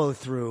 man. Follow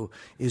through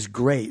is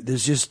great.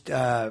 There's just,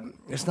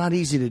 it's not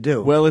easy to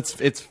do. Well, it's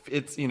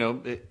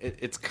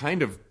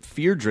kind of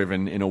fear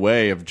driven in a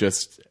way of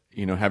just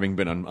having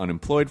been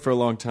unemployed for a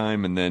long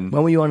time, and then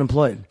when were you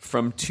unemployed?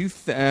 From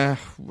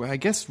I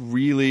guess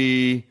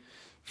really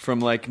from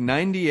like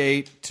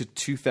 98 to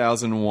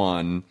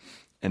 2001.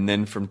 And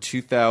then from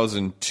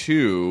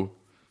 2002,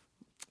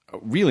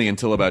 really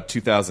until about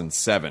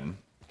 2007,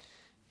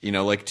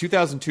 like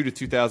 2002 to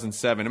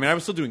 2007. I mean, I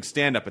was still doing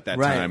stand-up at that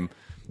time,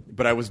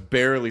 but I was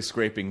barely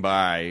scraping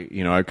by,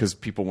 because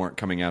people weren't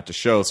coming out to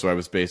shows. So I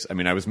was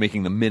I was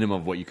making the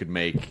minimum of what you could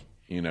make,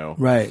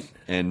 Right.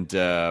 And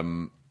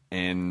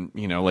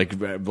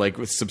like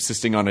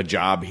subsisting on a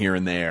job here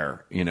and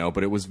there,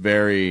 but it was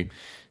very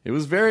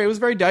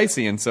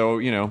dicey. And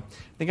so, I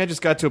think I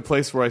just got to a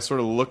place where I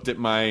sort of looked at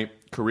my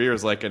career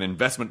as like an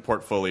investment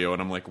portfolio,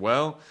 and I'm like,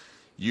 well,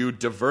 you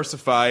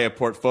diversify a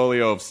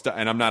portfolio of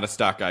and I'm not a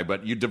stock guy,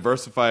 but you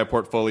diversify a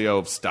portfolio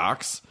of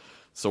stocks.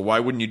 So why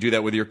wouldn't you do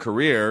that with your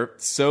career,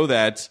 so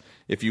that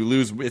if you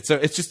lose, it's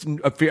just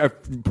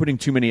putting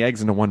too many eggs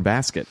into one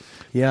basket.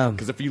 Yeah.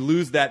 Because if you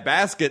lose that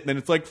basket, then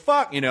it's like,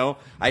 fuck,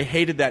 I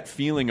hated that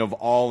feeling of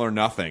all or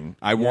nothing.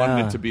 I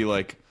wanted it to be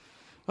like,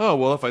 oh,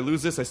 well, if I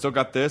lose this, I still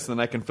got this, and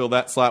then I can fill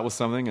that slot with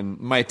something. And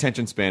my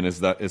attention span is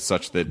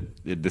such that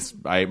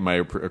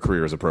my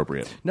career is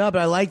appropriate. No,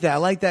 but I like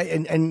that.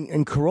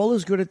 And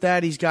Carolla's good at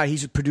that. He's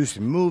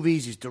producing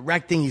movies, he's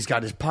directing, he's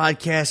got his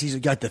podcast, he's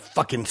got the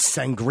fucking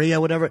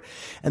sangria, whatever.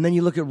 And then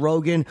you look at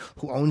Rogan,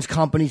 who owns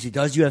companies, he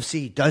does UFC,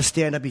 he does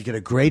stand up, he's got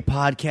a great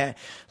podcast.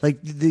 Like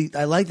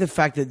I like the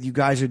fact that you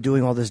guys are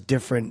doing all this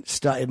different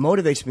stuff. It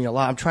motivates me a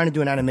lot. I'm trying to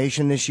do an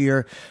animation this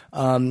year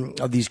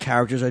of these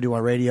characters I do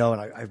on radio,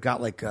 and I've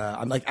got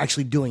I'm like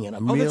actually doing it.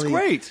 That's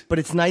great. But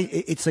it's nice.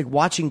 It's like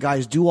watching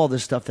guys do all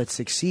this stuff that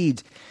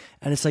succeeds,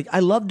 and it's like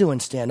I love doing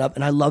stand up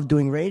and I love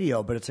doing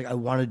radio, but it's like I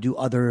want to do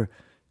other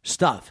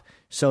stuff.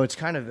 So it's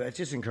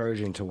just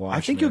encouraging to watch.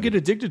 I think you'll get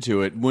addicted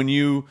to it when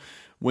you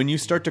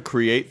start to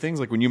create things,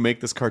 like when you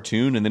make this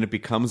cartoon and then it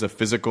becomes a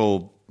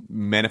physical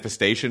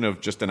manifestation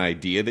of just an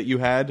idea that you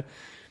had.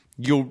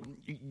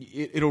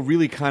 It'll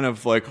really kind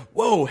of like,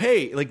 whoa,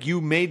 hey, like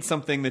you made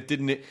something that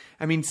didn't.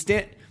 I mean,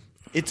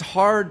 it's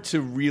hard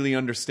to really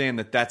understand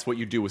that that's what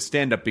you do with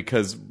stand-up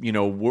because,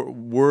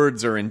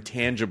 words are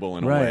intangible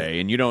in a way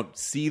and you don't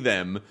see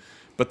them.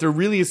 But there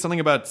really is something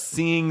about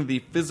seeing the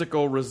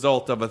physical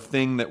result of a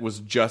thing that was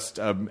just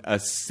a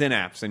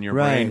synapse in your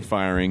brain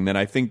firing that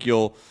I think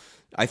you'll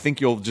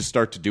just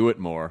start to do it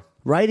more.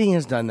 Writing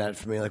has done that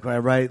for me. Like when I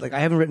write,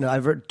 I've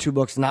written 2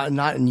 books,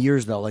 not in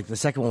years though. Like the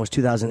second one was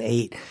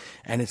 2008,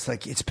 and it's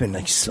like it's been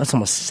that's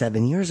almost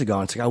 7 years ago.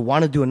 And it's like I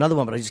want to do another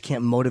one, but I just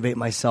can't motivate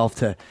myself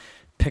to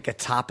pick a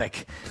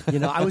topic.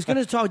 I was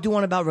going to do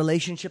one about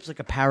relationships, like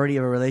a parody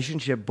of a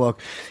relationship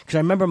book, because I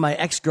remember my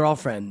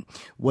ex-girlfriend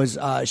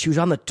she was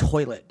on the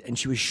toilet and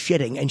she was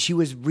shitting and she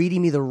was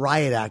reading me the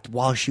riot act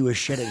while she was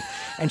shitting,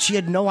 and she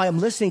had I'm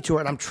listening to her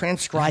and I'm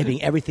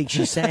transcribing everything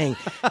she's saying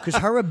because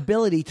her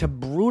ability to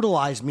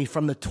brutalize me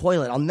from the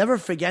toilet, I'll never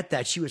forget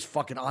that. She was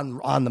fucking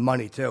on the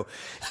money too,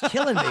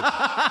 killing me.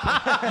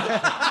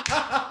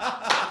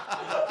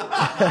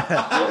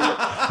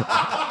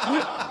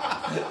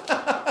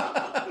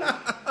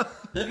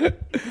 I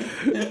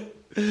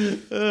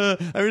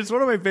mean, it's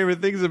one of my favorite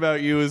things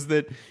about you is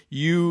that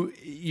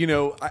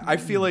I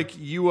feel like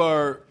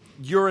you're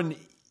an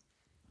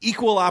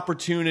equal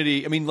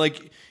opportunity. I mean,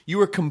 like you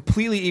are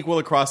completely equal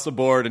across the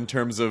board in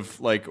terms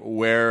of like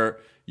where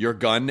your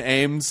gun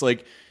aims.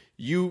 Like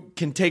you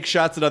can take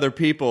shots at other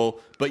people,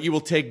 but you will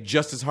take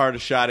just as hard a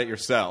shot at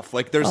yourself.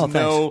 Like there's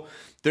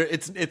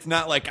it's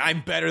not like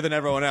I'm better than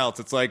everyone else.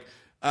 It's like,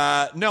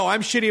 no,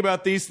 I'm shitty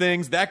about these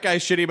things. That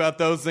guy's shitty about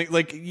those things.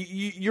 Like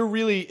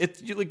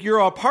you're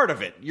a part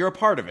of it. You're a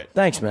part of it.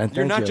 Thanks, man.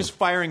 You're not just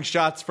firing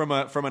shots from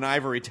an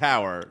ivory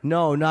tower.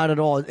 No, not at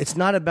all. It's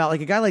not about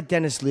like a guy like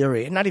Dennis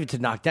Leary, and not even to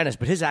knock Dennis,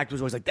 but his act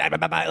was always like, bah, bah,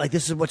 bah, bah, like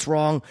this is what's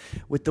wrong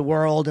with the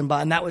world, and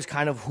that was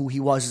kind of who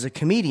he was as a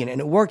comedian, and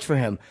it worked for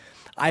him.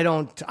 I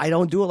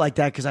don't do it like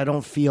that because I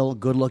don't feel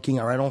good looking,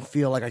 or I don't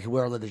feel like I could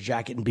wear a leather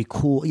jacket and be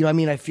cool. You know what I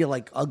mean? I feel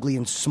like ugly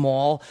and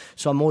small,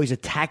 so I'm always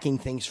attacking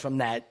things from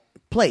that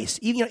place.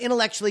 Even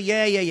intellectually,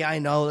 yeah, I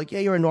know. Like, yeah,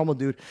 you're a normal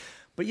dude.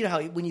 But you know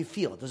how when you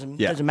feel, it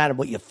doesn't matter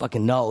what you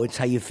fucking know. It's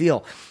how you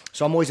feel.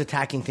 So I'm always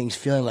attacking things,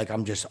 feeling like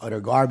I'm just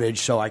utter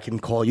garbage, so I can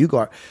call you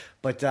garbage.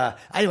 But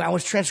anyway, I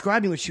was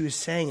transcribing what she was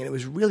saying, and it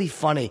was really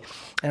funny.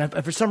 And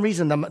for some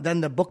reason,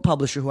 then the book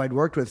publisher who I'd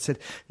worked with said,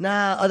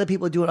 "Nah, other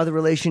people are doing other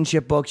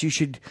relationship books. You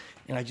should."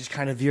 And I just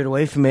kind of veered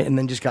away from it, and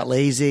then just got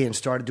lazy and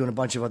started doing a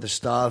bunch of other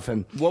stuff.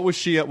 And what was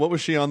she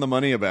on the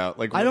money about?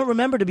 Like, I don't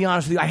remember, to be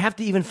honest with you. I have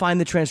to even find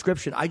the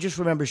transcription. I just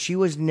remember she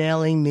was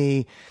nailing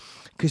me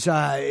because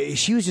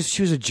she was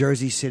a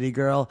Jersey City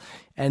girl,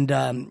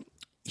 and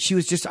she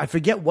was just, I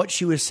forget what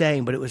she was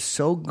saying, but it was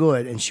so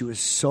good, and she was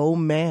so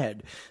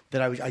mad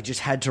that I just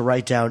had to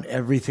write down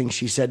everything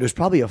she said. It was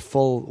probably a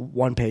full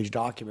 1-page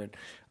document.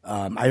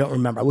 I don't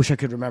remember. I wish I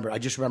could remember. I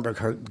just remember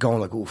her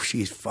going like, "Ooh,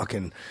 she's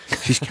killing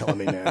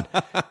me, man."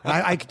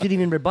 I didn't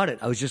even rebut it.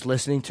 I was just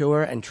listening to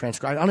her and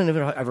transcribing. I don't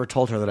even ever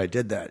told her that I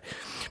did that.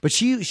 But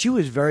she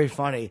was very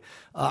funny.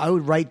 I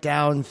would write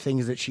down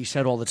things that she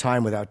said all the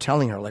time without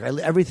telling her. Like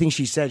everything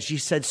she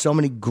said so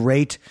many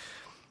great.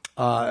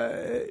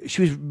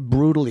 She was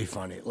brutally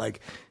funny.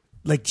 Like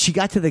she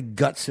got to the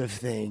guts of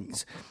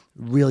things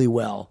really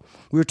well.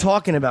 We were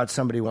talking about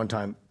somebody one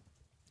time,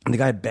 and the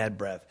guy had bad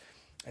breath.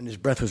 And his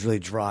breath was really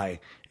dry.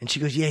 And she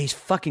goes, "Yeah, he's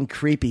fucking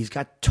creepy. He's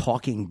got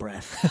talking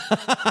breath."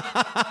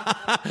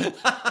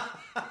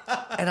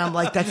 And I'm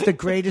like, that's the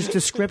greatest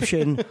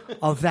description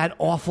of that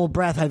awful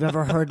breath I've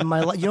ever heard in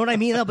my life. You know what I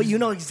mean? No, but you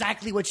know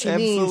exactly what she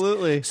means.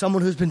 Absolutely.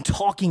 Someone who's been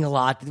talking a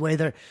lot, the way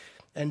they're...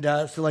 And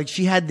so, like,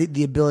 she had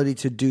the ability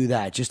to do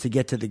that, just to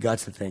get to the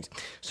guts of things.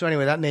 So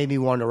anyway, that made me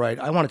want to write...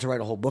 I wanted to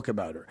write a whole book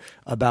about her,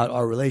 about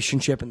our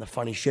relationship and the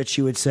funny shit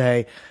she would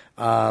say.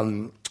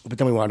 But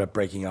then we wound up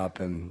breaking up,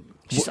 and...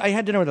 I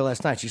had dinner with her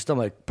last night. She's still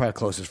my probably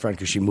closest friend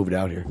because she moved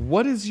out here.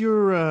 What is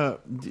your...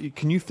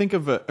 can you think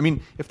of I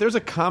mean, if there's a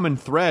common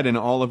thread in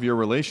all of your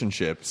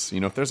relationships,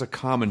 if there's a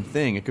common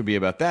thing, it could be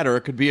about that, or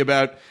it could be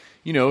about,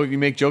 if you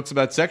make jokes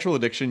about sexual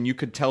addiction, you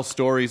could tell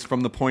stories from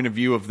the point of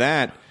view of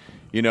that.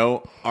 You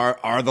know,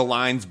 are the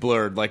lines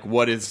blurred? Like,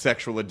 what is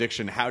sexual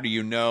addiction? How do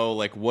you know?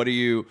 Like, what do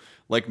you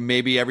like?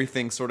 Maybe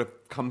everything sort of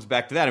comes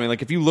back to that. I mean,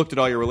 like, if you looked at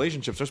all your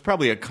relationships, there's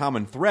probably a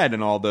common thread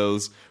in all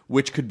those,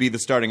 which could be the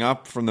starting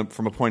up from a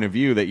point of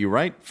view that you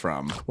write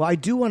from. Well, I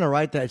do want to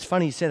write that. It's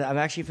funny you say that. I've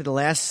actually, for the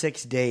last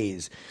 6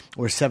 days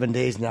or 7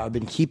 days now, I've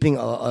been keeping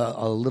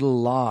a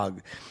little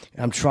log.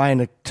 I'm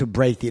trying to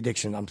break the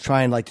addiction. I'm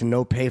trying to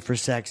no pay for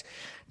sex.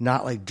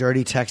 Not like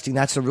dirty texting.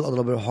 That's a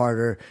little bit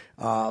harder.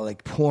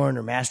 Like porn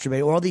or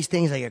masturbate, or all these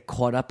things I get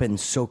caught up in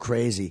so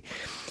crazy.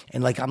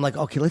 And I'm like,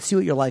 okay, let's see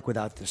what you're like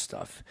without this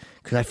stuff.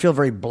 Because I feel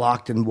very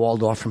blocked and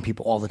walled off from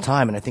people all the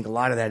time. And I think a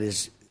lot of that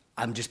is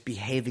I'm just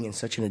behaving in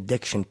such an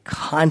addiction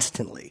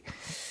constantly.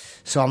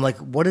 So I'm like,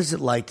 what is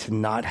it like to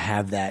not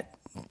have that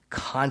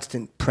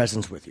constant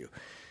presence with you?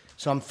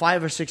 So I'm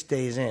 5 or 6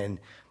 days in.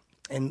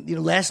 And,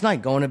 last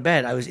night going to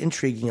bed, I was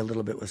intriguing a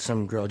little bit with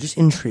some girl. Just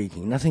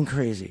intriguing. Nothing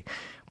crazy.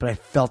 But I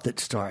felt it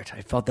start.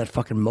 I felt that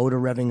fucking motor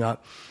revving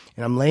up.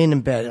 And I'm laying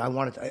in bed.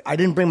 And I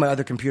didn't bring my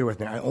other computer with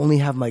me. I only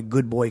have my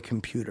good boy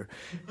computer.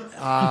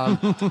 I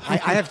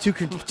have two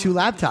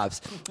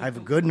laptops. I have a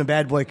good and a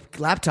bad boy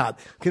laptop.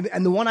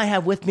 And the one I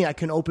have with me, I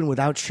can open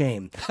without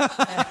shame.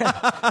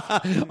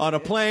 On a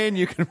plane,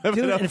 you can rev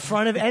it up. In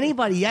front of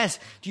anybody, yes.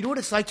 Do you know what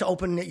it's like to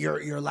open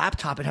your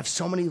laptop and have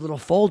so many little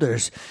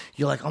folders?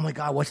 You're like, oh my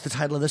God, what's the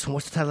title of this one?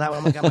 What's the title of that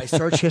one? Oh my God, my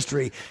search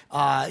history.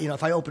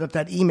 If I open up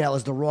that email,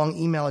 is the wrong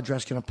email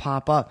address going to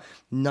pop up?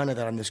 None of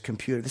that on this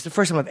computer. This is the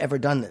first time I've ever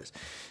done this.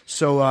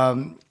 So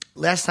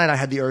last night I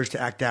had the urge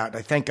to act out.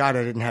 I thank God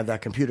I didn't have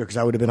that computer because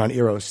I would have been on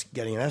Eros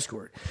getting an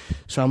escort.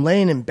 So I'm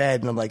laying in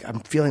bed and I'm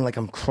feeling like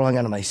I'm crawling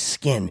out of my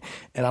skin.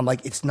 And I'm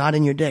like, it's not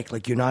in your dick.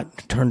 Like, you're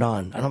not turned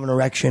on. I don't have an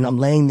erection. I'm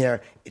laying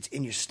there. It's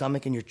in your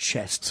stomach and your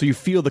chest. So you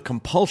feel the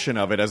compulsion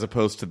of it as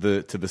opposed to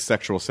the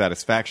sexual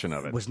satisfaction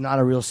of it. It was not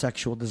a real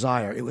sexual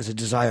desire. It was a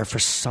desire for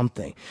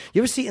something.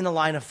 You ever see In the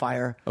Line of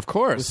Fire? Of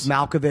course. With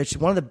Malkovich.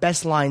 One of the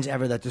best lines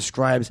ever that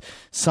describes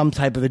some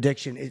type of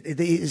addiction.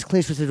 It's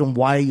Clint Eastwood said to him,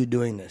 why are you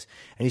doing this?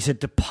 And he said,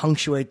 to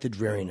punctuate the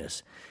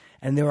dreariness.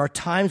 And there are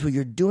times where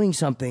you're doing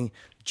something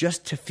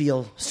just to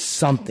feel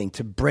something,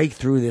 to break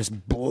through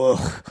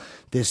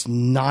this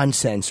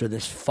nonsense or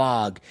this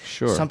fog.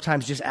 Sure.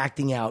 Sometimes just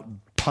acting out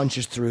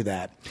punches through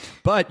that.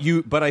 But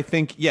I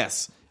think,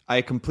 yes,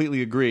 I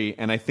completely agree.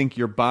 And I think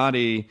your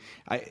body,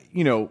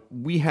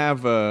 we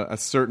have a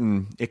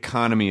certain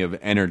economy of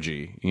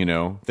energy,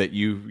 that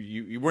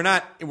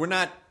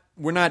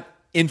we're not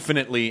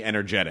infinitely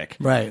energetic.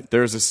 Right.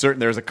 There's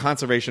a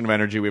conservation of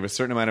energy. We have a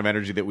certain amount of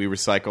energy that we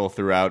recycle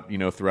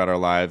throughout our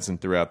lives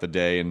and throughout the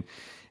day.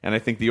 And I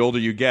think the older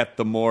you get,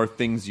 the more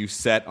things you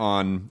set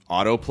on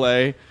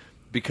autoplay,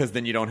 because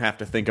then you don't have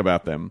to think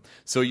about them.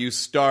 So you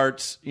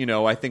start,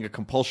 I think a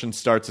compulsion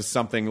starts as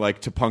something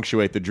like to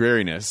punctuate the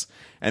dreariness,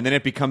 and then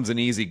it becomes an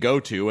easy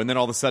go-to, and then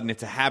all of a sudden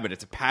it's a habit,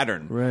 it's a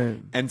pattern. Right.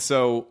 And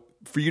so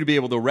for you to be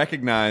able to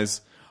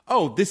recognize,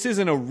 oh, this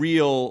isn't a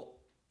real...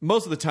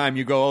 Most of the time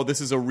you go, oh,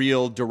 this is a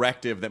real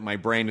directive that my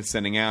brain is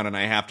sending out, and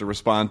I have to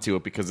respond to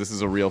it because this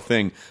is a real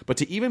thing. But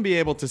to even be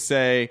able to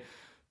say...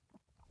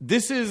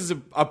 This is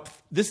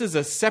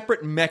a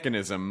separate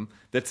mechanism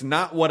that's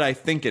not what I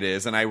think it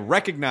is, and I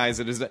recognize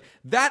it as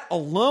that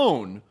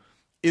alone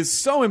is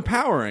so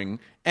empowering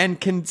and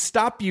can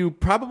stop you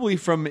probably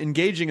from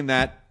engaging in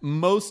that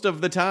most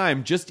of the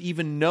time, just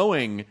even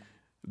knowing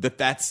that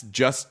that's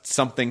just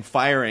something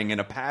firing in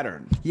a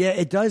pattern. Yeah,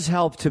 it does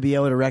help to be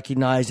able to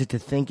recognize it, to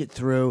think it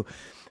through.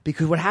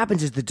 Because what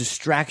happens is the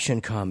distraction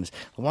comes.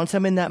 Once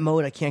I'm in that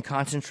mode, I can't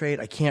concentrate,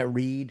 I can't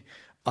read.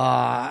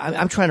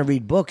 I'm trying to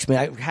read books.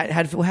 I mean,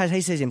 how do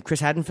you say his name? Chris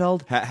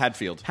Hadfield?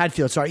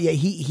 Hadfield, sorry. Yeah,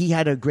 he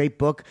had a great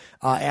book,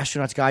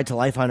 Astronaut's Guide to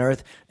Life on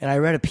Earth, and I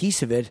read a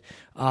piece of it,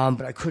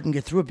 but I couldn't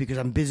get through it because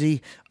I'm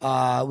busy. We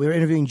were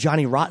interviewing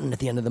Johnny Rotten at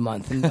the end of the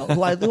month, and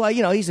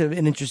he's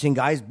an interesting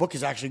guy. His book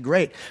is actually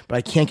great, but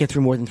I can't get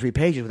through more than 3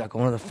 pages without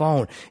going to the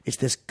phone. It's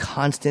this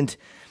constant...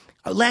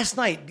 Last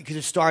night, because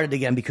it started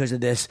again because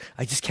of this,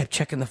 I just kept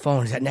checking the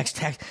phone. Is that next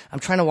text? I'm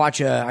trying to watch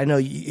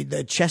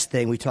the chess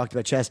thing. We talked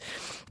about chess.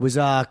 Was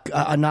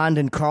Anand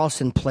and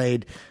Carlsen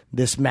played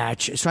this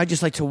match. So I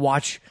just like to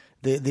watch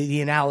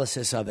the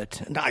analysis of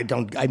it. And I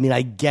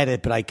get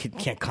it, but I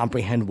can't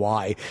comprehend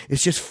why.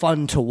 It's just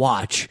fun to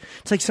watch.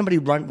 It's like somebody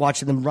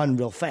watching them run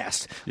real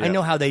fast. Yeah. I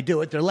know how they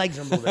do it. Their legs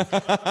are moving,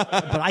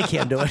 but I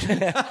can't do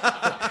it.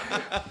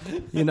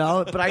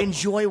 But I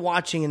enjoy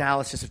watching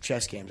analysis of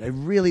chess games. I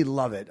really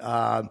love it.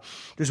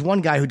 There's one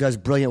guy who does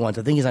brilliant ones.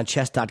 I think he's on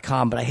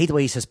chess.com, but I hate the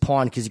way he says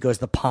pawn because he goes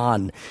the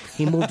pawn.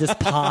 He moved his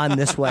pawn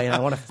this way, and I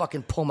want to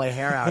fucking pull my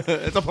hair out.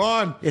 It's a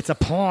pawn. It's a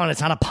pawn.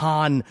 It's not a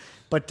pawn.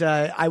 But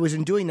I was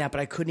doing that, but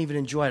I couldn't even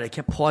enjoy it. I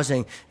kept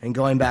pausing and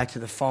going back to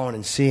the phone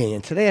and seeing.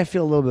 And today I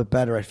feel a little bit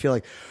better. I feel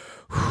like,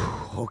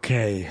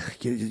 okay,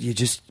 you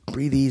just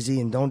breathe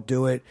easy and don't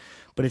do it.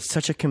 But it's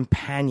such a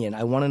companion.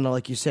 I want to know,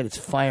 like you said, it's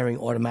firing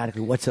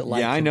automatically. What's it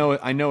like? Yeah, I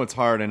know it's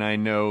hard, and I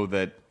know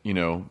that,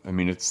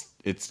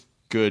 it's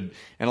good.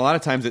 And a lot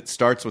of times it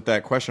starts with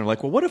that question of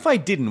like, well, what if I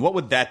didn't? What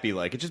would that be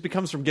like? It just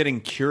becomes from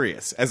getting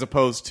curious, as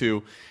opposed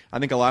to, I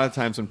think a lot of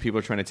times when people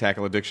are trying to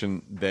tackle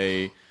addiction,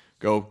 they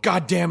go,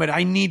 God damn it,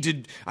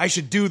 I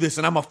should do this,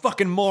 and I'm a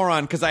fucking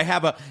moron because I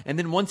have a. And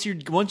then once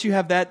you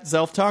have that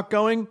self-talk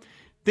going,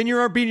 then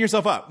you're beating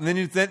yourself up. And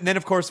then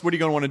of course, what are you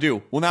going to want to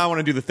do? Well, now I want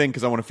to do the thing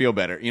because I want to feel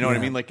better. You know what I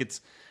mean? Like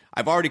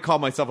I've already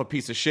called myself a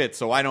piece of shit,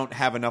 so I don't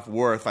have enough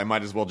worth. I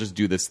might as well just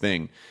do this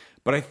thing.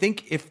 But I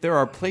think if there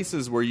are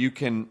places where you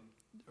can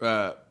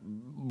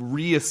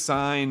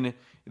reassign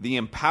the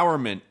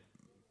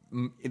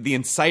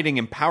inciting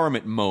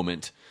empowerment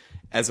moment,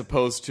 as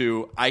opposed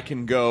to I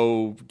can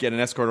go get an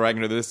escort or I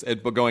can do this,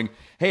 but going,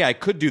 hey, I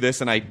could do this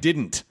and I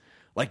didn't.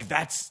 Like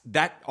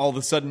that all of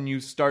a sudden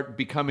you start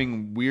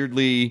becoming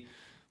weirdly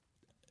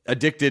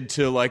addicted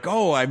to like,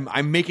 oh,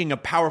 I'm making a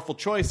powerful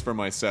choice for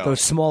myself.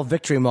 Those small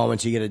victory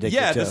moments you get addicted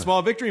to. Yeah, the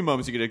small victory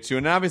moments you get addicted to.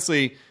 And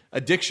obviously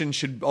addiction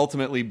should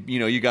ultimately,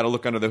 you got to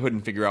look under the hood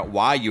and figure out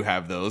why you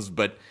have those.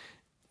 But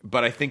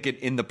I think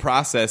in the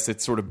process,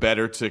 it's sort of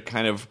better to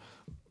kind of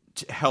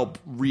help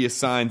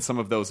reassign some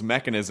of those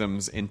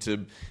mechanisms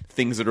into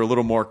things that are a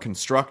little more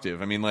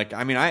constructive.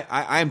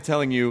 I'm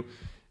telling you,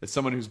 as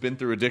someone who's been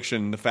through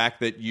addiction, the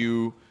fact that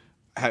you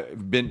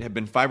have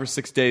been 5 or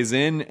 6 days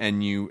in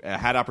and you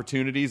had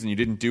opportunities and you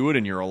didn't do it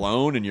and you're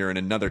alone and you're in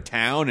another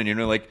town and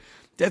you're like,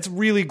 that's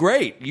really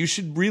great. You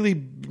should really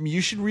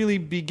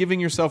be giving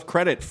yourself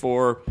credit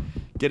for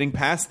getting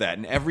past that.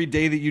 And every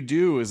day that you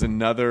do is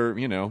another,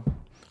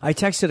 I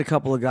texted a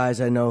couple of guys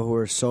I know who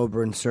are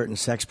sober in certain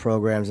sex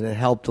programs, and it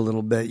helped a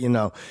little bit,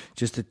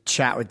 just to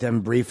chat with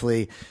them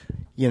briefly.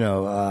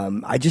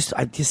 I'm just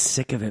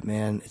sick of it,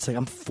 man. It's like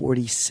I'm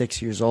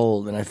 46 years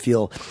old, and I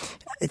feel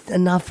it's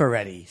enough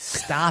already.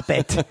 Stop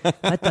it.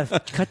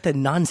 Cut the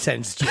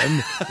nonsense, Jim.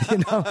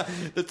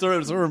 That sort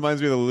of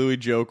reminds me of the Louie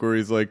joke where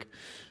he's like,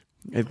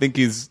 I think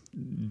he's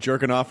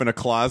jerking off in a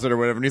closet or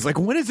whatever, and he's like,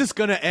 when is this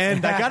going to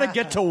end? I got to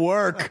get to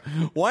work.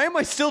 Why am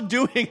I still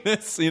doing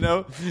this?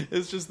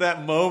 It's just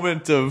that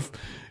moment of,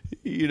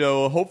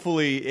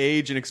 hopefully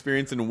age and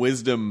experience and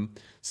wisdom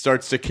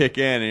starts to kick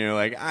in, and you're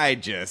like, I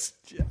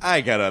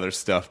got other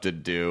stuff to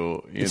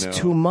do. It's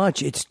too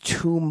much. It's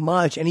too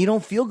much. And you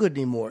don't feel good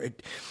anymore.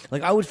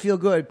 I would feel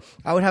good.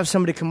 I would have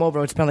somebody come over.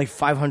 I would spend like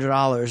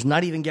 $500,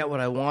 not even get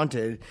what I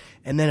wanted.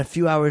 And then a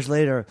few hours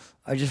later,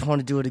 I just want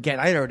to do it again.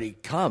 I'd already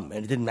come,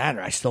 and it didn't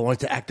matter. I still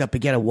wanted to act up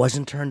again. I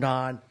wasn't turned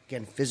on.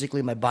 Again,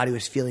 physically, my body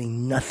was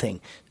feeling nothing.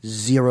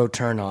 Zero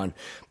turn on.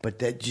 But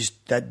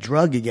that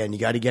drug again, you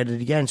got to get it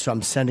again. So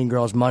I'm sending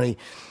girls money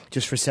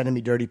just for sending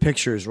me dirty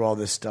pictures or all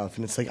this stuff.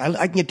 And it's like,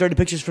 I can get dirty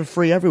pictures for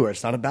free everywhere.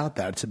 It's not about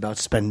that. It's about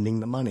spending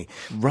the money.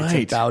 Right.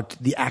 It's about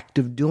the act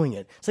of doing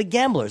it. It's like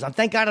gamblers.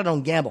 Thank God I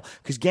don't gamble,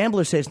 because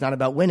gamblers say it's not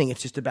about winning.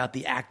 It's just about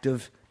the act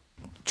of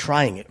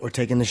trying it or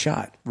taking the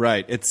shot.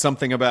 Right. It's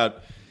something about,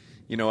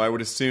 I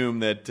would assume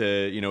that,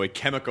 a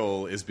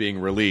chemical is being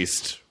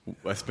released.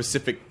 A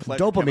specific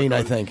dopamine,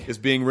 I think, is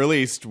being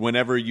released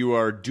whenever you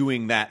are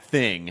doing that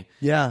thing.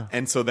 Yeah,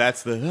 and so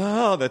that's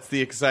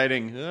the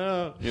exciting,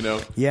 Yeah,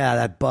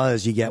 that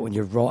buzz you get when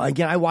you're rolling.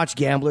 Again, I watch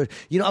gamblers.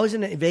 I was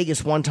in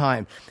Vegas one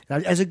time,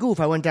 and as a goof,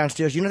 I went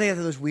downstairs. They have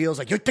those wheels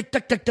like tick, tick,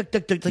 tick, tick, tick,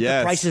 tick, like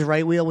the Price is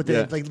Right wheel with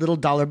the like little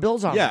dollar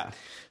bills on it. Yeah.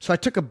 So I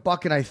took a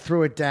buck and I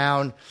threw it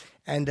down.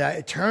 And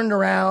it turned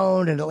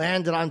around and it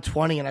landed on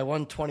 20, and I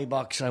won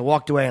 $20. And I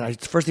walked away, and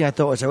the first thing I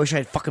thought was, I wish I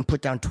had fucking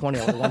put down 20.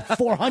 I would have won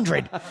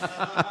 400.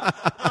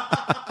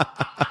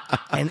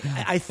 And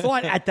I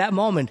thought at that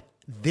moment,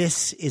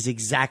 this is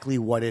exactly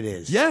what it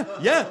is. Yeah.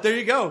 There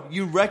you go.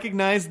 You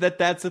recognize that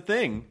that's a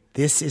thing.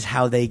 This is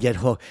how they get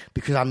hooked,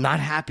 because I'm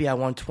not happy I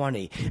won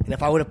 20. And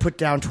if I would have put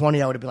down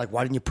 20, I would have been like,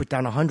 why didn't you put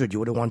down 100? You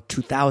would have won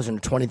 2,000 or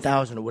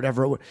 20,000 or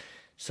whatever it was.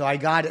 So I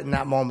got it in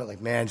that moment, like,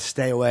 man,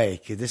 stay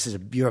away, because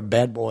you're a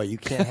bad boy. You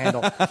can't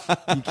handle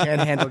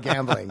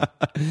gambling.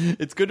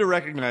 It's good to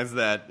recognize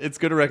that.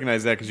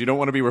 Because you don't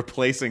want to be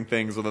replacing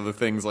things with other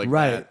things like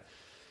that.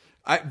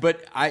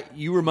 But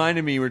you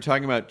reminded me, we were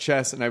talking about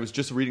chess, and I was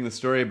just reading the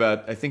story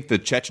about, I think, the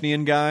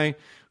Chechnyan guy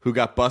who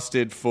got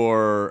busted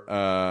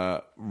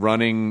for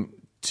running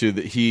to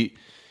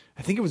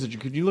I think it was,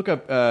 could you look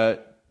up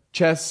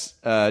chess,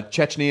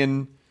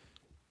 Chechnyan?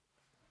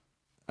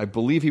 I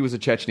believe he was a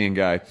Chechnyan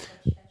guy.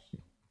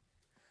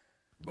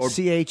 Or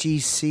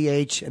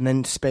CHECH and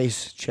then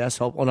space chess.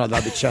 Oh no,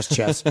 that'd be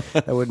chess.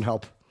 That wouldn't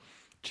help.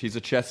 He's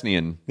a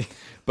Chesnian,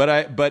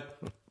 but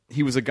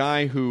he was a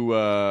guy who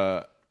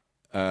had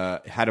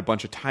a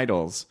bunch of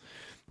titles,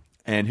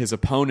 and his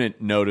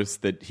opponent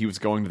noticed that he was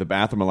going to the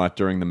bathroom a lot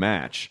during the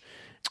match,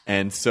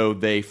 and so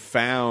they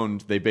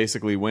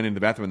basically went into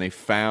the bathroom and they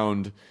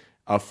found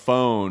a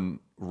phone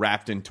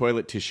wrapped in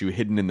toilet tissue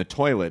hidden in the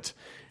toilet.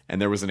 And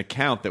there was an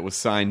account that was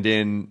signed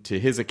in to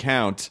his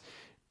account,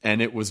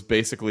 and it was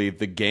basically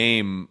the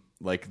game.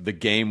 Like the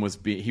game was,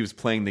 he was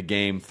playing the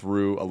game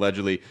through,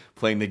 allegedly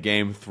playing the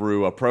game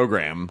through a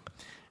program,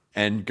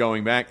 and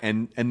going back,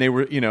 and they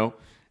were,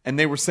 and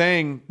they were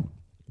saying,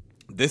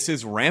 this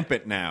is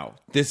rampant now.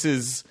 This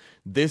is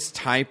this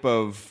type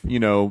of,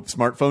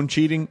 smartphone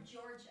cheating.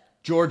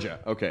 Georgia.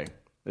 Okay.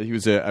 He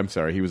was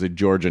a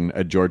Georgian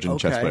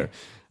chess player.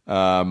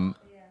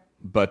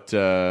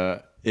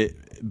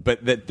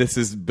 This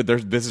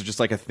is just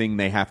like a thing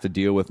they have to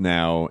deal with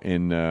now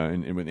in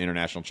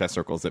international chess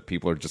circles, that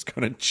people are just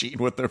going to cheat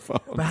with their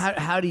phones. But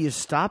how do you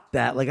stop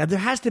that? Like, there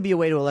has to be a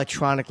way to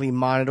electronically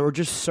monitor or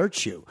just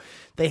search you.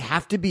 They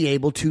have to be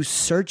able to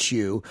search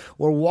you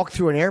or walk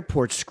through an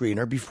airport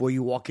screener before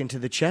you walk into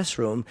the chess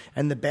room,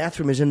 and the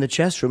bathroom is in the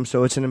chess room,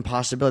 so it's an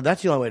impossibility.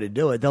 That's the only way to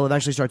do it. They'll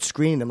eventually start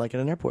screening them like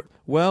at an airport.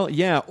 Well,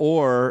 yeah,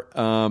 or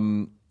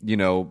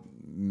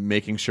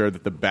making sure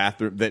that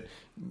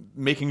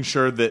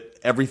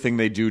everything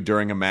they do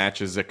during a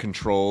match is a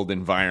controlled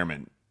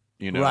environment,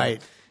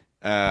 Right.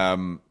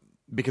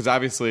 Because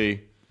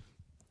obviously,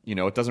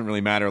 it doesn't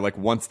really matter. Like,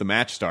 once the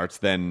match starts,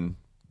 then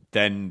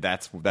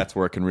that's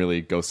where it can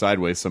really go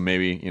sideways. So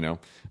maybe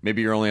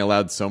you're only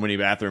allowed so many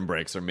bathroom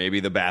breaks, or maybe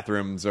the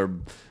bathrooms are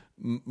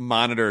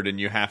monitored and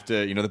you have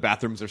to, the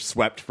bathrooms are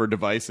swept for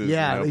devices.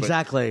 Yeah,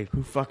 exactly.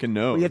 Who fucking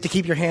knows? You have to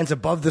keep your hands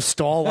above the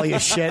stall while you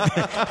shit.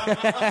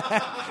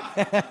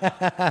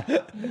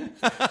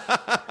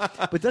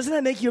 But doesn't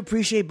that make you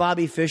appreciate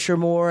Bobby Fischer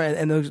more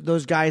and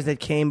those guys that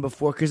came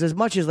before? Because as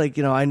much as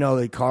I know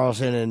that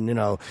Carlsen and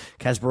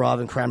Kasparov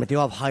and Kramnik, they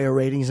all have higher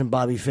ratings than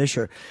Bobby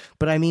Fischer.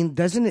 But I mean,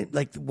 doesn't it,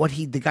 like, what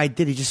the guy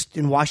did? He just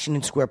in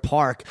Washington Square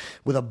Park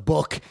with a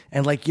book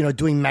and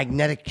doing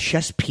magnetic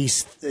chess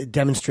piece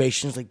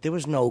demonstrations. Like, there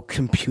was no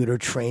computer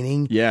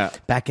training.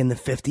 Back in the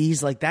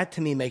 50s. Like, that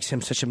to me makes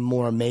him such a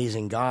more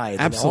amazing guy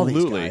than Absolutely.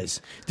 all these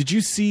guys. Did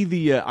you see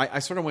the? I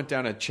sort of went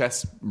down a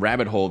chess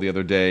rabbit hole the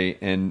other day,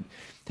 and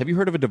have you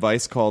heard of a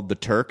device called the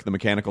Turk, the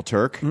mechanical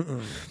Turk?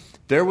 Mm-mm.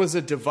 There was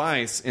a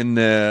device in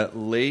the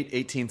late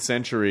 18th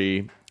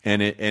century,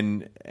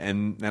 and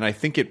I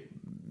think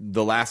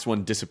the last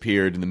one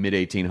disappeared in the mid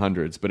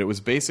 1800s. But it was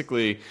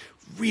basically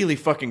really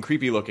fucking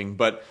creepy looking.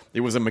 But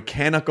it was a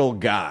mechanical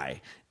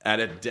guy at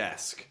a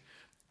desk,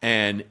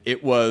 and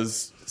it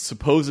was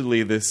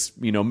supposedly this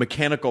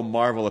mechanical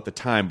marvel at the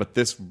time. But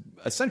this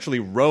essentially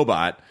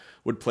robot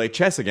would play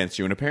chess against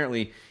you, and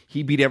apparently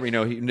he beat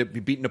he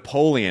beat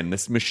Napoleon.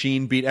 This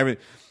machine beat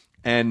everything.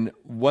 And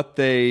what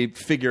they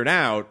figured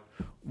out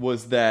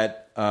was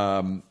that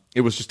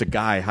it was just a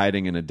guy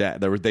hiding in a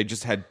desk. They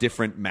just had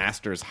different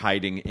masters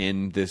hiding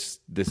in this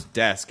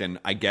desk, and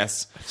I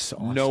guess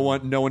awesome. no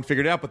one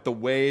figured it out. But the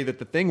way that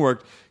the thing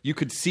worked, you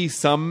could see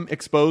some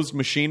exposed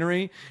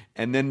machinery,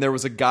 and then there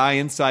was a guy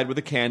inside with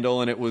a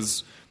candle, and it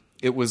was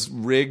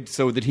rigged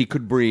so that he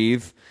could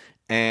breathe.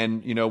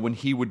 And when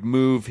he would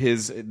move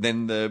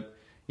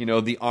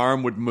the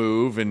arm would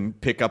move and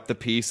pick up the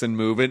piece and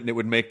move it, and it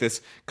would make this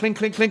clink,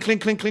 clink, clink,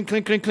 clink, clink, clink,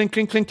 clink, clink, clink,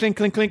 clink, clink, clink,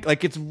 clink, clink.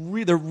 Like,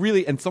 they're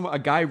really, and a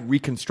guy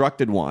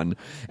reconstructed one,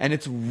 and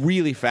it's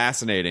really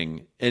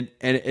fascinating, and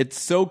it's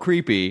so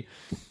creepy,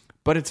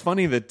 but it's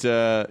funny that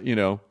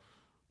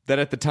that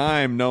at the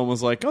time no one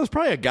was like, oh, there's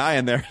probably a guy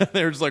in there.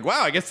 They were just like,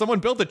 wow, I guess someone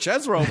built a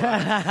chess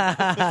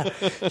robot.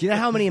 Do you know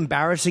how many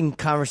embarrassing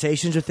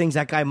conversations or things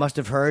that guy must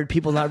have heard?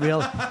 People not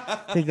real.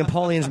 I think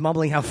Napoleon's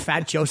mumbling how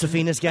fat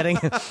Josephine is getting.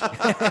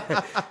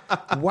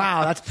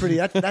 Wow,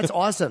 that's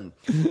awesome.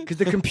 Because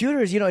the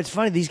computers, it's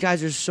funny. These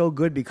guys are so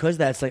good because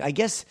that's like, I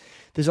guess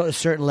there's a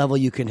certain level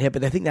you can hit,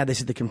 but I think now they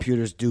said the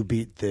computers do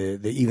beat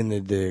even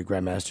the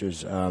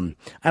grandmasters.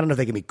 I don't know if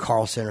they can beat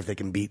Carlsen or if they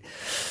can beat,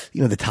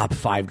 the top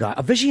 5 guys.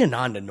 Vishy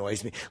Anand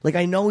annoys me. Like,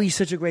 I know he's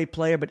such a great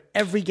player, but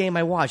every game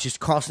I watch, just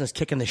Carlsen is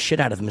kicking the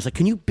shit out of him. It's like,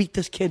 can you beat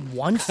this kid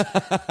once?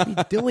 What are you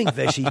doing,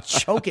 Vishy?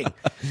 Choking.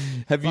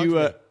 Have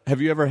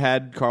you ever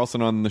had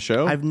Carlsen on the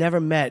show? I've never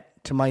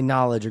met, to my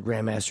knowledge, a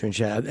grandmaster in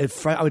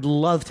chess. I would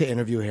love to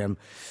interview him.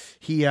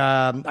 He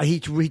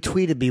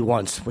retweeted me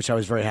once, which I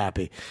was very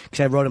happy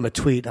because I wrote him a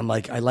tweet. I'm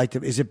like,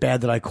 is it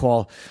bad that I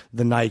call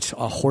the knights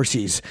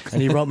horsies?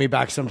 And he wrote me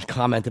back some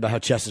comment about how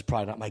chess is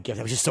probably not my gift.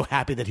 I was just so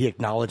happy that he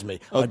acknowledged me.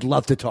 I'd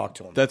love to talk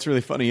to him. That's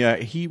really funny.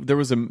 Yeah, there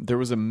was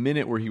a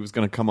minute where he was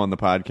going to come on the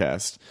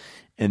podcast,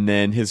 and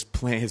then his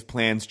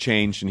plans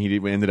changed, and he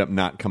ended up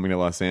not coming to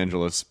Los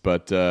Angeles.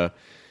 But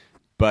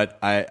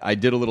I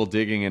did a little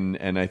digging,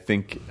 and I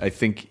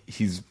think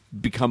he's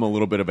become a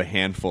little bit of a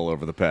handful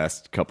over the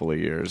past couple of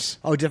years.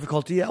 Oh,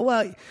 difficulty. Yeah.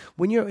 Well,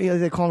 when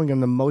they're calling him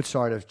the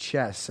Mozart of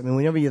chess. I mean,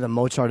 whenever you're the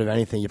Mozart of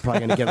anything, you're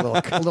probably going to get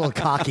a little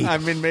cocky. I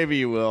mean, maybe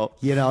you will.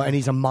 And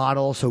he's a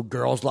model, so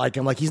girls like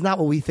him. Like, he's not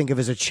what we think of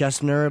as a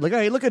chess nerd. Like,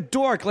 hey, look at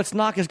Dork, let's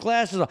knock his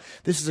glasses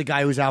off. This is a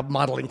guy who's out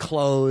modeling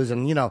clothes,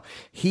 and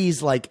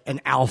he's like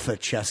an alpha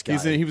chess guy.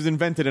 He was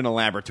invented in a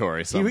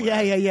laboratory somewhere.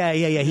 Yeah.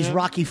 He's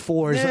Rocky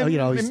IV's.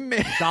 He's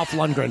Dolph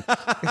Lundgren.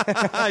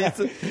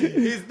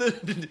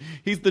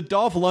 he's the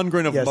Dolph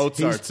Lundgren of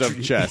Mozart's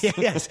of chess.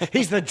 Yes,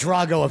 he's the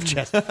Drago of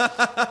chess.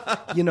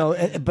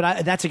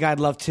 But that's a guy I'd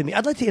love to meet.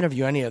 I'd like to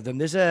interview any of them.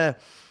 There's a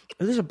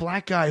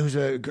black guy who's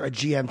a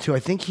GM too.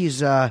 I think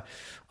he's I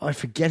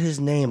forget his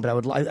name,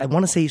 but I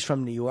want to say he's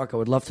from New York. I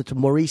would love to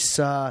Maurice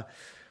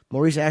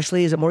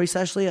Ashley. Is it Maurice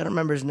Ashley? I don't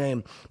remember his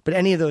name. But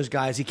any of those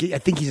guys, I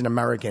think he's an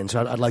American,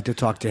 so I'd like to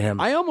talk to him.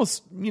 I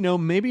almost,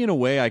 maybe in a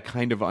way I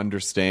kind of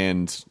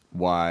understand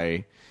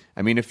why.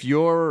 I mean, if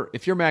you're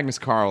Magnus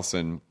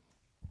Carlsen,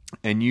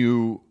 and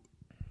you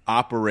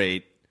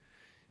operate.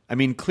 I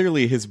mean,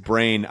 clearly his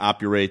brain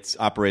operates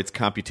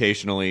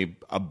computationally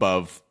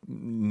above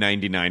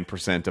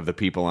 99% of the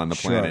people on the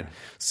planet.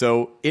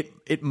 So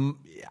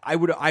I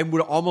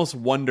would almost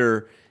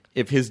wonder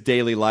if his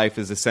daily life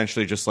is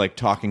essentially just like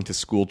talking to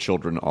school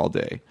children all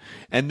day,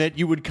 and that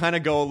you would kind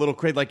of go a little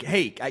crazy, like,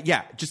 "Hey,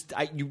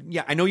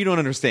 I know you don't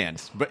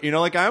understand, but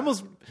like I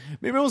almost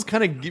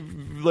kind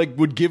of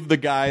would give the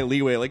guy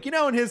leeway, like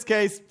in his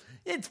case."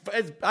 It's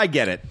I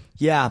get it.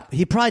 Yeah,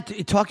 he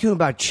probably talked to him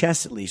about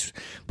chess at least,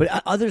 but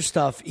other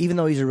stuff. Even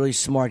though he's a really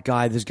smart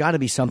guy, there's got to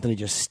be something he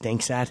just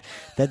stinks at.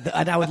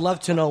 And I would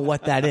love to know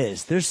what that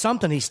is. There's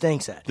something he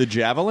stinks at. The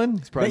javelin?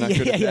 He's probably not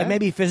good at that. Yeah,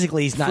 maybe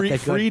physically he's not that good.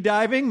 Free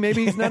diving?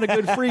 Maybe he's not a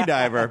good free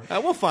diver.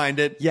 We'll find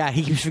it. Yeah,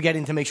 he keeps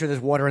forgetting to make sure there's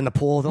water in the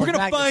pool. We're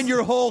gonna find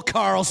your hole,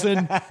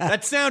 Carlson.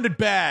 That sounded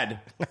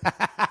bad.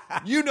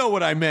 You know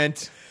what I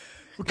meant.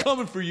 We're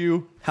coming for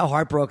you. How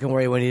heartbroken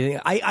were you when he?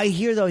 I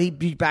hear though he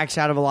backs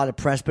out of a lot of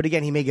press, but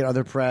again he may get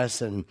other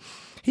press, and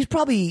he's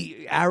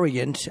probably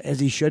arrogant as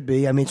he should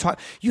be. I mean, it's hard.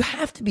 You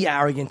have to be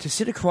arrogant to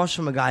sit across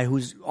from a guy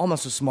who's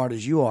almost as smart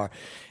as you are,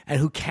 and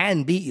who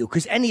can beat you.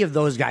 Because any of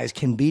those guys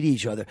can beat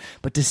each other,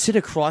 but to sit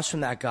across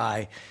from that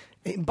guy.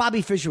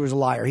 Bobby Fischer was a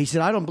liar. He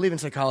said, "I don't believe in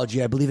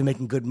psychology. I believe in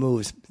making good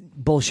moves."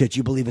 Bullshit.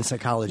 You believe in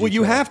psychology. Well,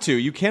 you have to.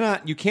 You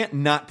can't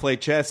not play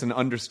chess and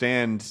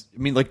understand. I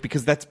mean,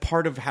 because that's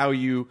part of how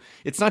you.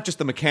 It's not just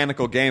the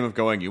mechanical game of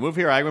going. You move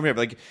here, I move here.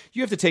 But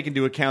you have to take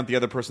into account the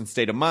other person's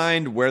state of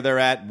mind, where they're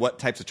at, what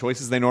types of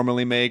choices they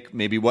normally make,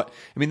 maybe what.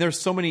 I mean,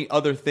 there's so many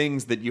other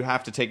things that you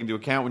have to take into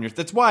account when you're.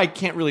 That's why I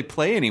can't really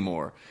play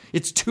anymore.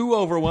 It's too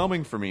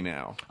overwhelming for me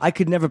now. I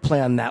could never play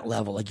on that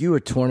level. Like you were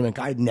a tournament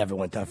guy. I never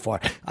went that far.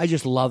 I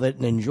just love it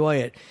and enjoy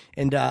it.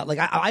 And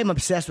I'm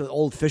obsessed with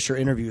old Fischer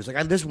interviews.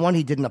 Like this one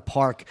he did in a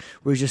park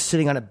where he's just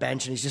sitting on a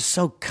bench and he's just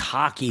so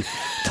cocky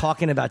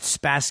talking about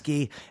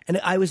Spassky. And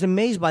I was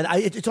amazed by that.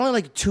 It's only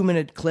like a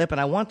 2-minute clip, and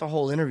I want the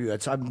whole interview.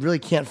 I really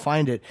can't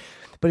find it.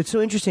 But it's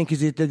so interesting because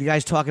the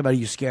guy's talking about, are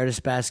you scared of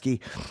Spassky?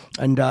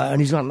 And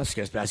he's not, I'm not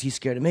scared of Spassky. He's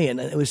scared of me. And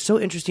it was so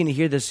interesting to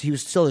hear this. He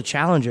was still a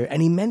challenger,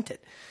 and he meant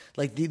it.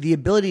 Like the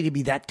ability to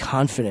be that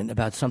confident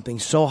about something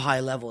so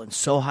high level and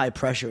so high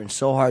pressure and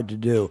so hard to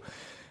do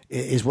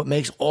is what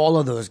makes all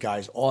of those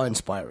guys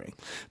awe-inspiring.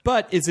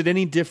 But is it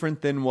any different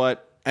than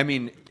what... I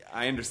mean,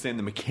 I understand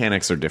the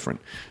mechanics are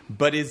different,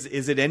 but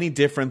is it any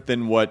different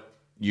than what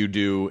you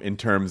do in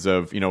terms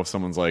of, if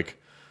someone's like,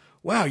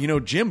 wow,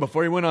 Jim,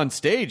 before he went on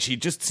stage, he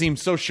just seemed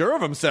so sure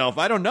of himself.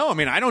 I don't know. I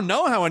mean, I don't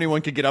know how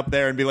anyone could get up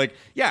there and be like,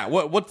 yeah,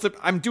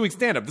 I'm doing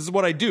stand-up. This is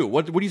what I do.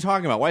 What are you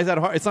talking about? Why is that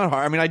hard? It's not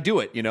hard. I mean, I do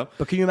it,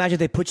 But can you imagine if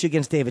they put you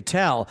against David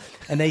Tell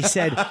and they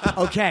said,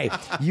 okay,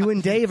 you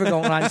and Dave are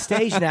going on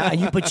stage now,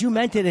 but you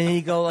meant it, and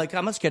you go like,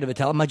 I'm not scared of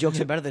Tell. My jokes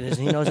are better than his,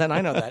 and he knows that, and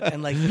I know that.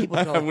 And like people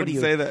go, I wouldn't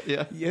say that,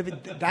 yeah.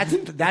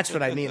 That's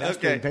what I mean. That's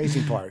the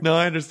amazing part. No,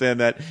 I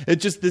understand that.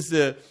 It's just this,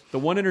 the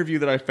one interview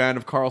that I found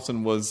of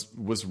Carlson was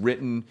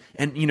written,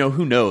 and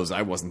who knows?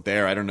 I wasn't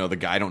there. I don't know the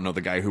guy. I don't know the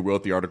guy who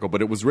wrote the article,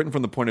 but it was written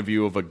from the point of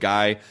view of a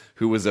guy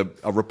who was a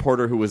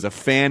reporter who was a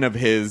fan of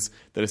his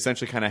that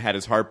essentially kind of had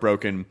his heart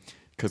broken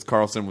because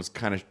Carlson was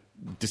kind of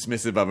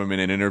dismissive of him in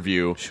an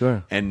interview.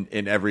 Sure. And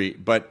in every,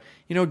 but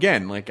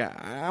again, like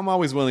I'm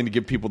always willing to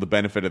give people the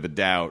benefit of the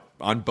doubt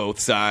on both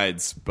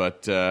sides.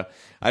 But I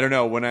don't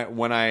know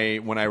when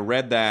I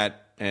read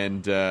that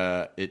and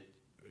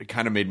it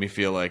kind of made me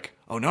feel like,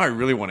 oh, now I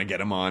really want to get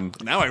him on.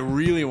 Now I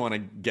really want to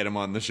get him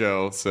on the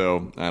show.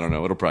 So, I don't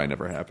know. It'll probably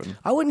never happen.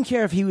 I wouldn't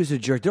care if he was a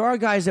jerk. There are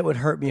guys that would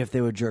hurt me if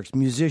they were jerks.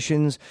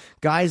 Musicians,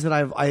 guys that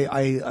I've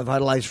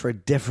idolized for a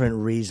different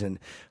reason.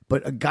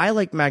 But a guy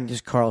like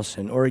Magnus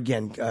Carlsen, or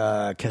again,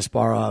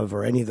 Kasparov,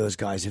 or any of those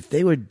guys, if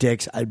they were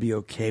dicks, I'd be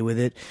okay with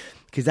it.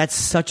 Because that's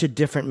such a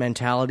different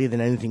mentality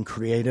than anything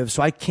creative.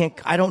 So I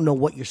don't know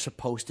what you're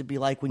supposed to be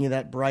like when you're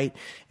that bright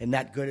and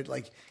that good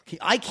at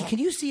can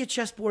you see a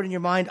chessboard in your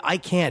mind? I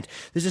can't.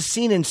 There's a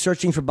scene in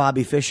Searching for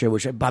Bobby Fischer,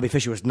 which Bobby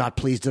Fischer was not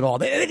pleased at all.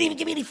 They didn't even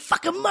give me any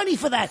fucking money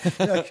for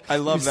that. I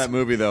love that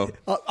movie though.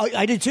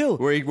 I did too.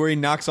 Where he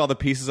knocks all the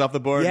pieces off the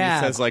board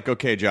and he says like,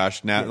 okay,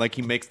 Josh, now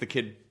he makes the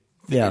kid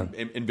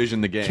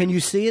envision the game. Can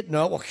you see it?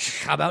 No. Well,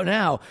 how about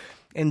now?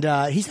 And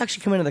he's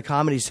actually come into the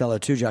Comedy Cellar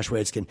too, Josh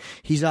Waitzkin.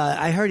 He's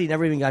I heard he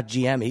never even got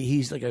GM.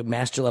 He's like a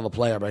master level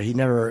player, but he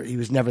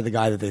was never the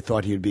guy that they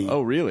thought he would be.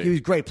 Oh, really? He was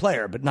a great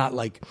player, but not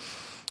like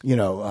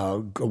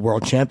a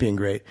world champion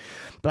great.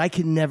 But I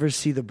can never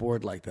see the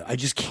board like that. I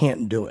just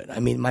can't do it.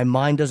 I mean, my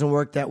mind doesn't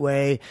work that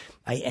way.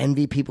 I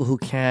envy people who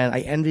can.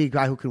 I envy a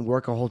guy who can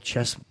work a whole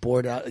chess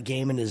board out a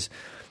game and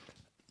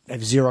I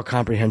have zero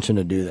comprehension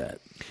to do that.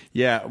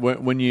 Yeah,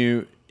 when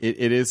it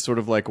is sort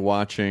of like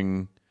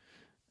watching.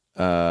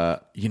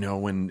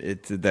 When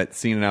it's that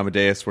scene in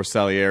Amadeus where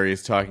Salieri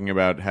is talking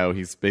about how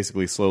he's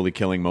basically slowly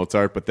killing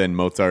Mozart, but then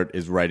Mozart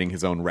is writing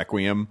his own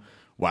requiem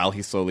while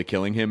he's slowly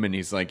killing him, and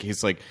he's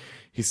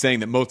saying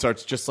that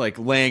Mozart's just like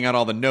laying out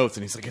all the notes,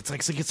 and he's like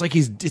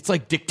it's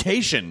like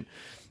dictation.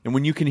 And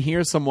when you can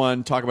hear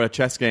someone talk about a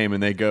chess game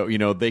and they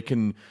go, they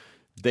can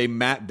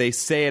they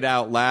say it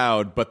out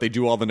loud, but they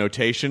do all the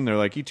notation. They're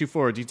like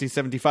E24,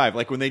 DT75.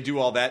 Like when they do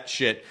all that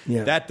shit,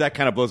 that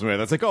kind of blows me away.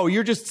 That's like, oh,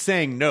 you're just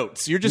saying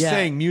notes. You're just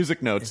saying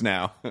music notes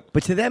now.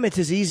 But to them, it's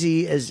as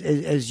easy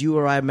as you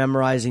or I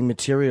memorizing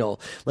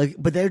material. Like,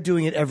 but they're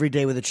doing it every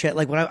day with a chat.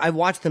 Like when I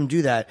watch them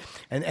do that,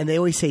 and they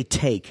always say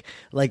take.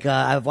 Like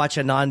I've watched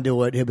Anand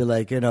do it. He'll be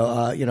like, Pawn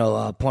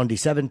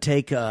D7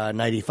 take,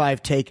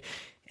 95 take.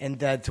 And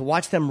to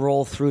watch them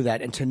roll through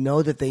that and to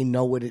know that they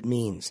know what it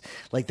means.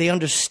 Like they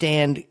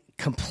understand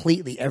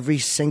completely every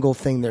single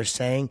thing they're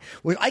saying.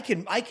 Where I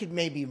could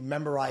maybe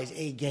memorize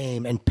a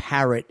game and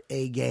parrot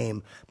a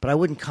game, but I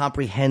wouldn't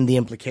comprehend the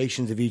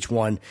implications of each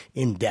one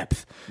in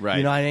depth. Right.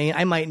 You know what I mean?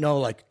 I might know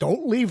like,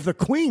 don't leave the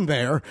queen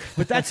there,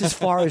 but that's as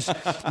far as, you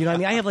know what I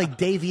mean? I have like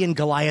Davy and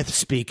Goliath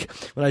speak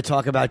when I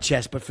talk about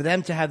chess, but for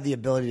them to have the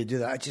ability to do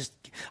that,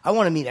 I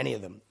want to meet any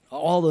of them.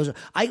 All those.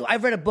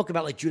 I've read a book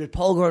about like Judith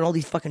Polgar and all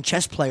these fucking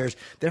chess players.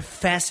 They're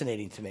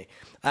fascinating to me.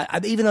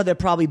 Even though they're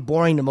probably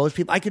boring to most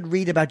people, I could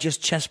read about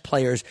just chess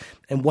players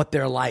and what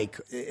they're like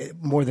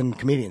more than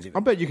comedians. Even. I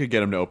bet you could get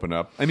them to open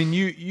up. I mean,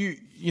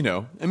 you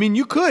know. I mean,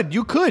 you could.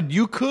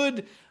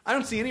 I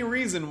don't see any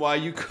reason why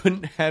you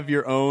couldn't have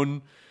your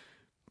own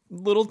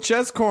little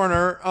chess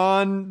corner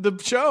on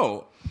the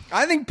show.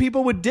 I think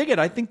people would dig it.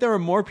 I think there are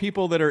more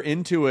people that are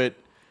into it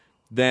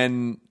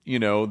than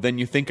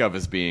you think of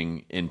as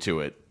being into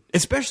it.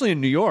 Especially in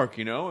New York,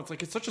 it's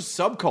like it's such a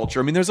subculture.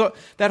 I mean, there's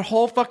that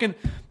whole fucking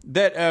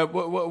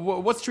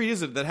what street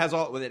is it that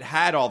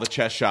had all the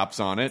chess shops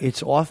on it?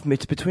 It's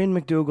between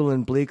McDougal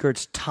and Bleecker.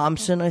 It's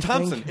Thompson, I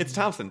think. It's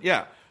Thompson.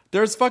 Yeah,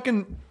 there's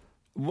fucking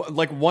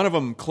like one of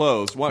them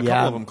closed. A couple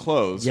of them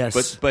closed.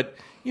 Yes, but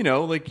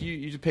like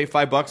you just pay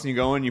 $5 and you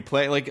go and you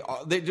play. Like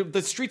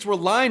the streets were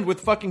lined with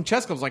fucking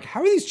chess clubs. Like,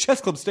 how are these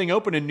chess clubs staying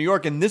open in New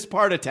York in this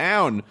part of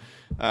town?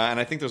 And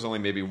I think there's only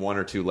maybe one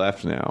or two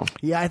left now.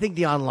 Yeah, I think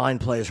the online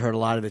play has hurt a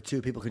lot of it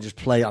too. People can just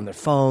play on their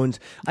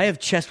phones. I have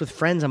chess with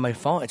friends on my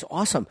phone. It's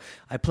awesome.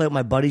 I play with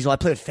my buddies. I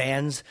play with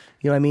fans.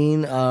 You know what I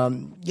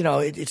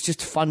mean? It's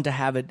just fun to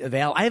have it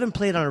available. I haven't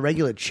played on a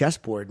regular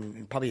chessboard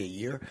in probably a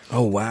year.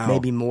 Oh, wow.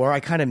 Maybe more. I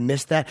kind of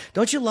miss that.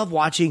 Don't you love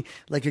watching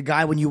like a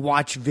guy when you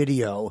watch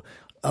video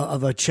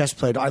of a chess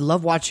player? I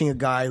love watching a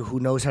guy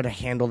who knows how to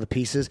handle the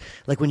pieces.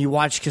 Like when you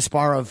watch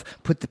Kasparov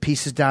put the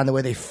pieces down, the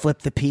way they flip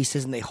the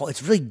pieces and they hold.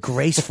 It's really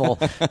graceful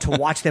to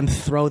watch them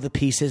throw the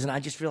pieces. And I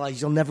just realized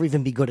you'll never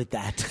even be good at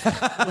that.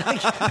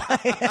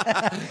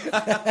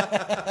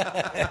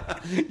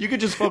 You could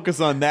just focus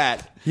on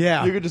that.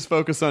 Yeah. You could just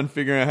focus on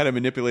figuring out how to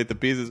manipulate the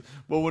pieces.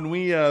 Well, when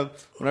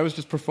I was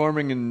just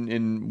performing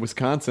in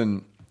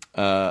Wisconsin,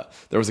 there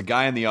was a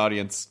guy in the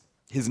audience.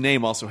 His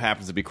name also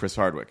happens to be Chris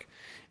Hardwick.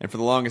 And for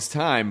the longest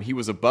time, he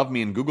was above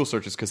me in Google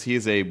searches because he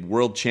is a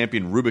world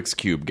champion Rubik's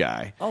Cube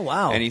guy. Oh,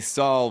 wow. And he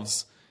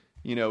solves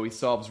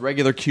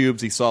regular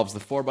cubes. He solves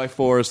the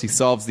 4x4s. He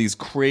solves these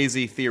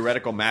crazy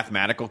theoretical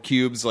mathematical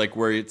cubes, like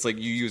where it's like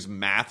you use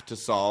math to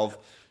solve,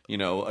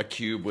 a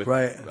cube with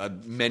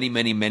many,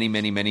 many, many,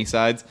 many, many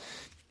sides.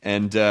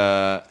 And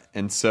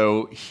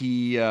so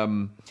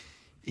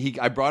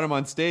I brought him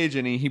on stage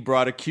and he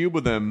brought a cube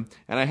with him,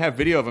 and I have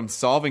video of him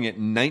solving it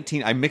in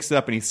I mixed it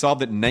up and he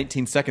solved it in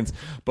 19 seconds.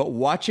 But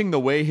watching the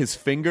way his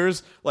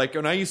fingers, like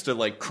when I used to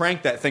like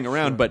crank that thing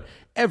around, but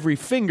every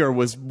finger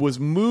was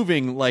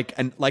moving like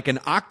an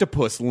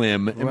octopus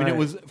limb. I mean, it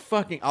was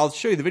fucking. I'll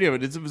show you the video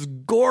of it. It was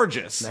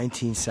gorgeous.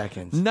 19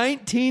 seconds.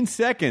 19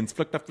 seconds.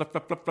 Flip, flip, flip,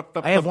 flip, flip,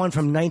 flip, I have one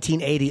from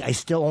 1980. I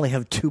still only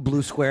have 2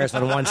 blue squares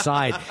on one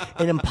side.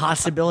 An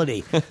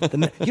impossibility. You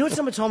know what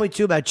someone told me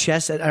too about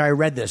chess? And I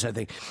read this. I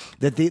think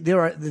that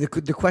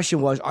the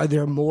question was: are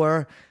there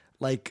more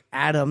like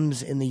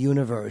atoms in the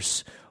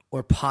universe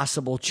or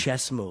possible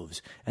chess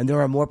moves? And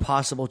there are more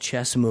possible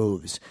chess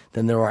moves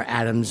than there are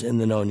atoms in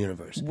the known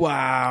universe.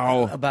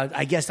 Wow.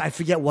 I guess I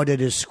forget what it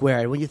is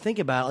squared. When you think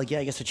about it, like,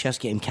 I guess a chess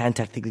game can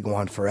technically go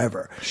on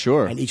forever.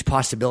 Sure. And each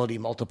possibility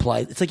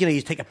multiplies. It's like,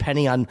 you take a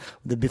penny on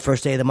the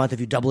first day of the month. If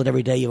you double it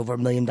every day, you have over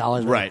 $1 million.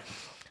 Right.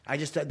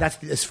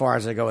 That's as far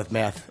as I go with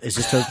math. It's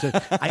just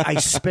I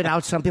spit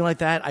out something like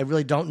that. I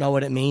really don't know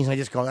what it means. I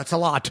just go, that's a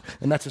lot,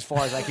 and that's as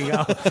far as I can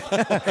go.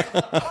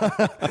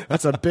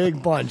 That's a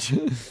big bunch.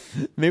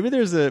 Maybe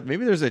there's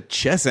a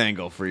chess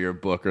angle for your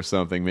book or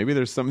something. Maybe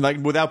there's something like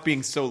without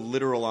being so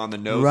literal on the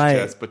nose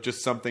chess, but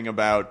just something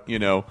about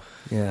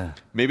Yeah.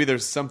 Maybe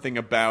there's something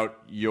about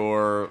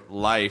your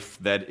life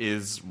that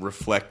is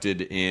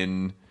reflected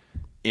in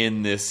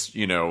this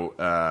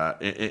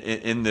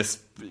in this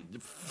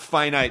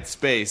finite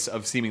space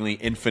of seemingly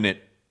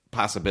infinite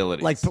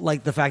possibilities,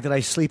 like the fact that I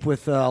sleep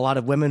with a lot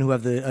of women who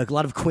have a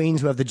lot of queens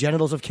who have the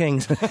genitals of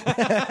kings. I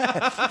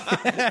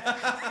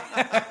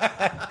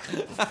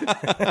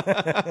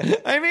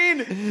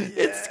mean,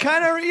 it's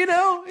kind of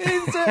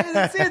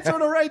it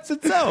sort of writes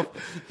itself.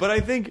 But I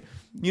think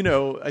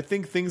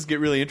things get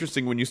really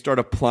interesting when you start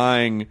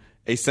applying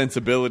a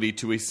sensibility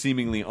to a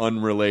seemingly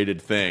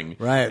unrelated thing.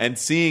 Right. And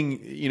seeing,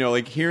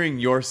 hearing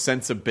your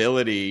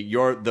sensibility,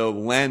 the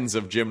lens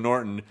of Jim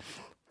Norton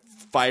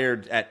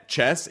fired at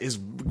chess is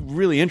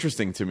really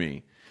interesting to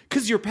me.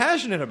 Because you're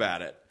passionate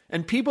about it.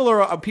 And people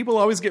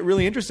always get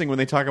really interesting when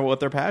they talk about what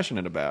they're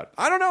passionate about.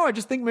 I don't know. I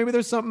just think maybe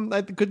there's something.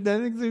 I think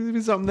there'd be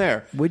something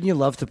there. Wouldn't you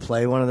love to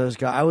play one of those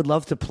guys? I would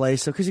love to play.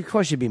 So because of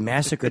course you'd be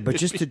massacred, but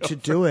just to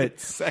do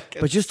it,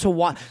 but just to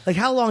watch. Like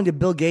how long did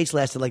Bill Gates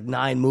last at like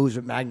 9 moves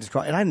with Magnus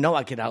Carlsen? And I know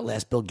I could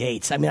outlast Bill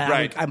Gates. I mean,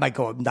 I might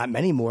go not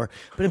many more,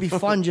 but it'd be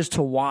fun just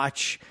to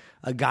watch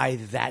a guy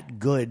that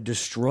good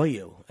destroy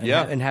you,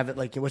 and have it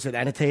like what's it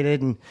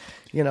annotated, and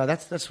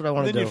that's what I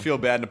want to do. Then you feel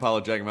bad and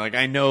apologetic. I'm like,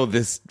 I know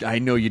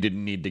you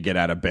didn't need to get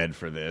out of bed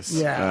for this.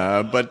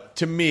 Yeah. But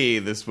to me,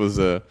 this was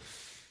I'm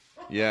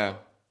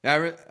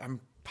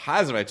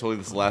positive I told you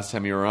this the last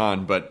time you were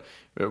on, but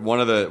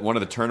one of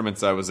the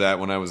tournaments I was at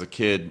when I was a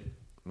kid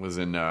was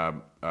in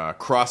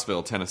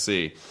Crossville,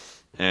 Tennessee,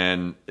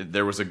 and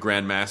there was a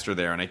grandmaster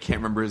there, and I can't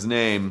remember his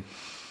name.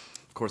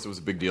 Of course, it was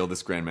a big deal.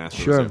 This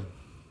grandmaster was there.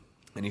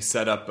 And he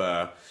set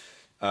up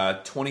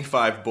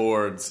 25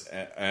 boards.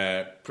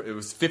 It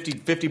was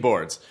 50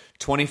 boards,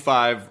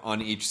 25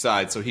 on each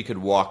side, so he could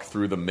walk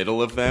through the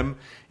middle of them.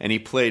 And he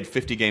played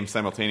 50 games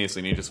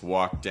simultaneously, and he just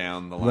walked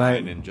down the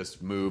line and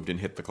just moved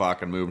and hit the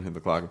clock and moved and hit the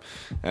clock.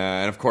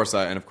 And of course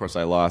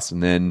I lost.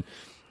 And then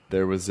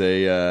there were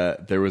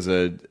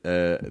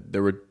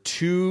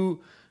 2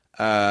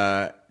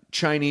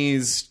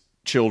 Chinese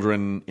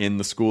children in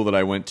the school that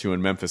I went to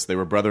in Memphis. They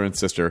were brother and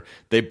sister.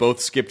 They both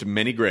skipped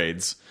many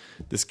grades.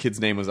 This kid's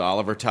name was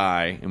Oliver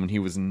Tai, and when he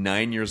was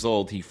 9 years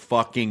old, he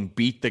fucking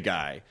beat the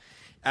guy.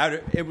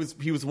 He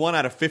was 1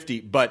 out of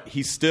 50, but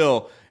he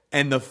still.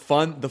 And the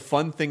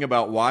fun thing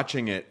about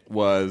watching it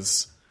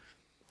was,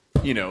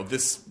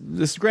 this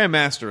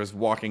grandmaster is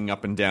walking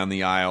up and down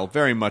the aisle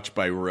very much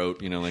by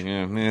rote,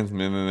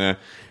 and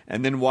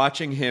then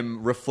watching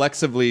him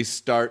reflexively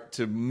start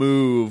to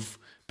move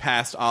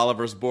past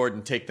Oliver's board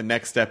and take the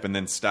next step, and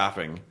then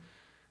stopping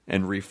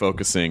and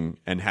refocusing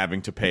and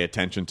having to pay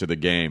attention to the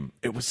game.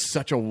 It was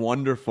such a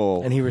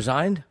wonderful... And he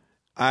resigned?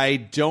 I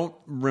don't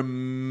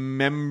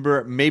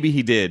remember. Maybe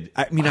he did.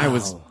 I mean, I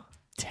was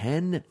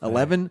 10,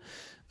 11.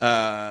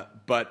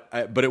 But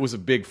it was a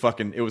big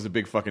fucking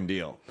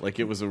deal. Like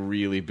it was a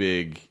really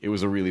big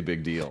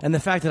deal. And the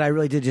fact that I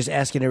really did just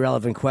ask an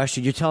irrelevant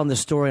question, you're telling the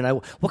story,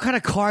 and what kind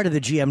of car did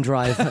the GM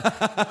drive?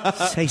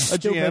 Say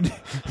stupid.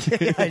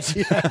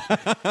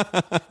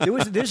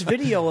 There's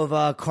video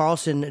of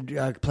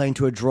Carlsen playing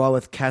to a draw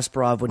with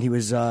Kasparov when he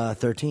was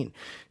 13.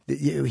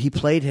 He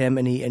played him,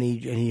 and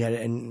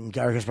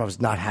Garry Kasparov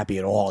was not happy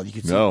at all. You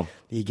could see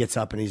he gets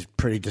up and he's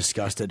pretty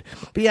disgusted.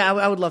 But yeah,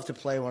 I would love to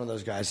play one of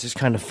those guys. It's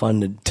kind of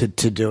fun to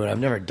do it. I've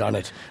never done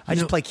it. I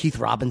just play Keith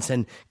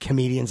Robinson,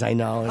 comedians I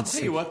know. I'll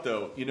tell you what,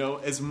 though,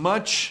 as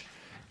much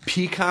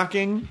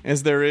peacocking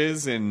as there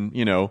is in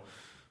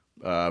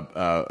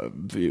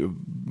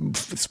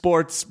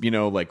sports,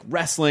 like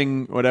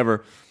wrestling,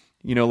 whatever,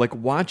 like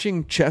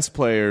watching chess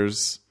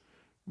players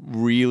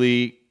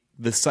really.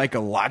 The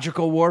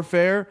psychological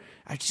warfare,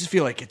 I just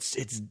feel like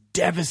it's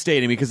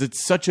devastating because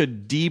it's such a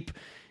deep,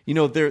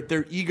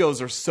 their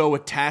egos are so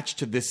attached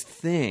to this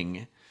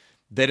thing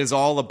that is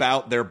all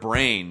about their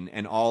brain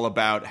and all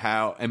about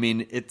how,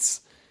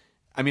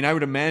 I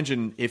would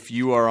imagine if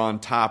you are on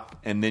top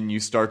and then you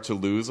start to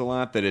lose a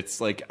lot, that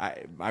it's like,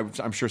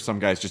 I'm sure some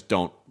guys just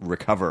don't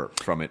recover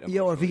from it. If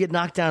you get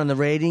knocked down in the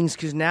ratings,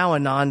 because now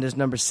Anand is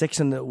number 6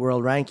 in the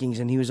world rankings,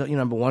 and he was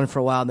number 1 for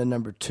a while, then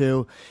number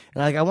 2.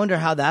 And I wonder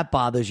how that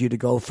bothers you to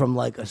go from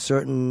like a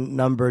certain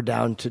number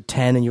down to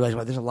 10, and you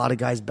realize, there's a lot of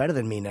guys better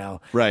than me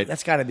now. Right.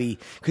 That's got to be,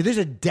 because there's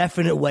a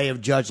definite way of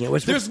judging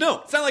it. It's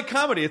not like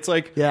comedy. It's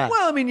like, I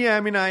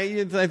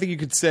think you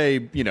could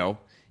say,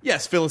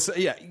 yes, Phyllis.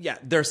 Yeah.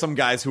 There are some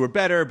guys who are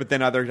better, but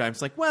then other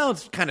times, like,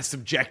 it's kind of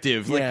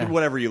subjective. Like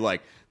whatever you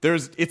like.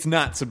 It's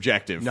not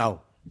subjective. No,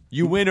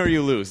 you win or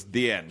you lose.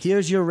 The end.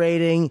 Here's your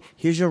rating.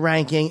 Here's your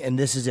ranking, and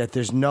this is it.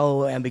 There's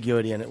no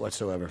ambiguity in it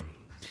whatsoever.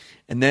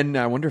 And then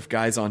I wonder if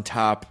guys on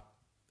top.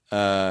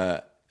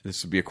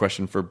 This would be a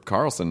question for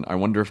Carlsen. I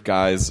wonder if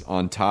guys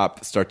on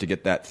top start to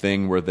get that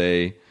thing where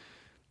they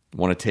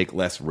want to take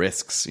less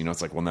risks.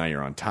 It's like, well, now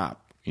you're on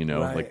top.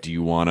 Right. Like, do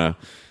you want to?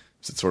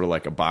 It's sort of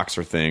like a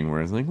boxer thing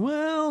where it's like,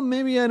 well,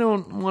 maybe I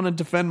don't want to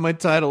defend my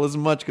title as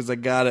much because I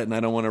got it and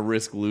I don't want to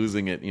risk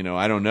losing it.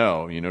 I don't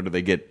know. Do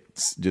they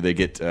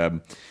get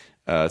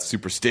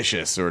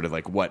superstitious, or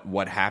like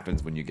what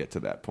happens when you get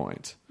to that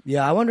point?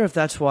 Yeah, I wonder if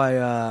that's why.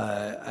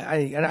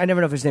 I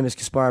never know if his name is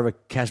Kasparov or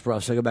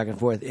Kasparov, so I go back and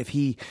forth.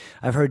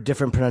 I've heard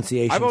different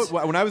pronunciations.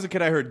 When I was a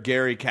kid, I heard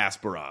Garry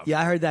Kasparov.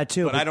 Yeah, I heard that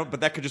too.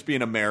 But that could just be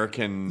an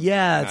American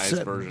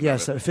version.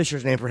 Yes, of it.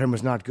 Fisher's name for him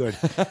was not good.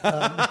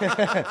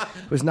 It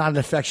was not an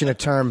affectionate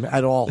term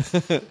at all.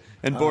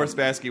 And Boris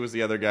Spassky was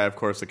the other guy, of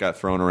course, that got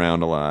thrown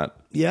around a lot.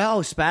 Yeah,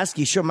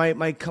 Spassky. Sure.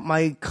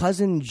 My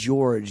cousin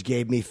George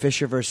gave me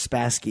Fisher vs.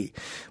 Spassky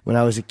when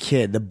I was a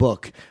kid, the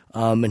book.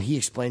 And he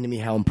explained to me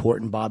how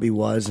important Bobby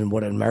was and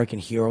what an American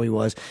hero he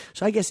was.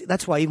 So I guess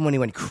that's why even when he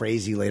went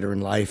crazy later in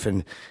life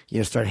and,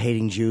 started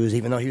hating Jews,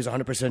 even though he was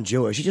 100%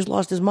 Jewish, he just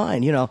lost his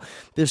mind.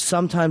 There's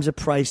sometimes a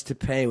price to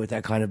pay with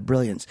that kind of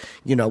brilliance.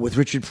 With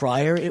Richard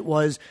Pryor,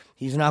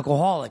 he's an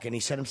alcoholic and he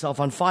set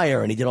himself on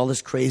fire and he did all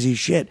this crazy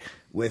shit.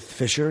 With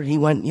Fisher, he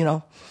went,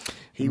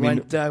 He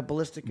went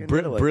ballistic.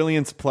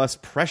 Brilliance plus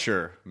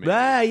pressure.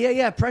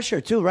 Yeah,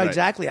 pressure too. Right,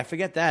 exactly. I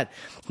forget that.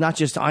 It's not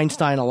just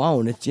Einstein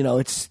alone.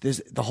 It's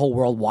there's the whole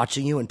world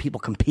watching you and people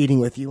competing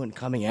with you and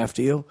coming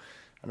after you.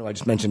 I know I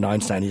just mentioned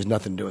Einstein. He has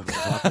nothing to do with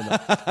what we're talking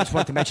about. I just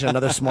wanted to mention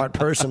another smart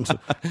person so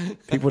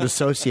people would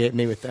associate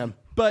me with them.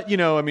 But,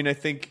 I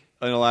think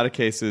in a lot of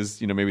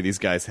cases, maybe these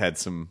guys had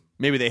some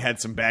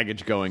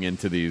baggage going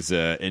into these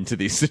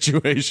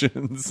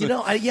situations.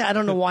 I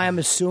don't know why I'm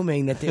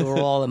assuming that they were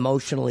all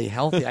emotionally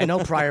healthy. I know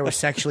Pryor was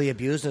sexually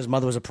abused and his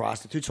mother was a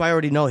prostitute, so I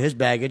already know his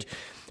baggage.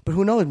 But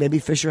who knows? Maybe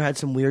Fisher had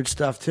some weird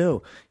stuff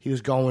too. He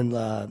was going.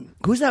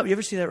 Who's that? You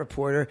ever see that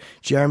reporter,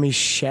 Jeremy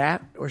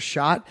Schott?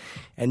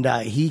 And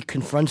he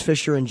confronts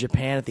Fisher in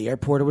Japan at the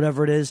airport or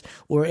whatever it is,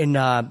 or in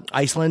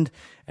Iceland,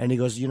 and he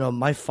goes,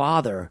 my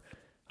father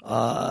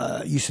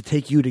used to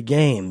take you to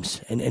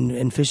games,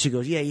 and Fisher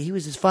goes,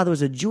 his father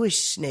was a Jewish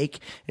snake,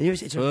 and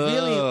it's a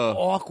really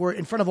awkward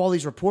in front of all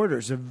these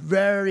reporters, a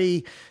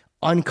very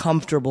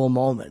uncomfortable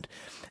moment.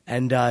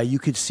 And you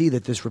could see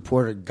that this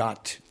reporter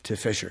got to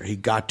Fisher. He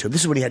got to him.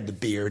 This is when he had the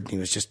beard, and he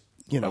was just,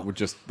 we're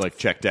just like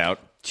checked out,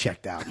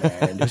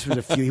 man. This was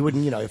a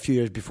few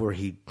years before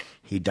he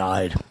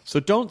died.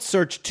 So don't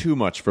search too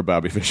much for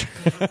Bobby Fischer.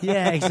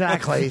 Yeah,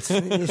 exactly.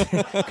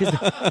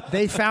 Because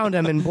they found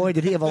him, and boy,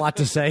 did he have a lot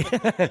to say.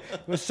 It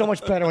was so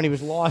much better when he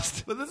was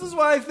lost. But this is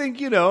why I think,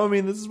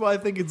 this is why I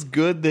think it's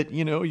good that,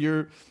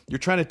 you're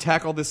trying to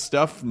tackle this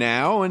stuff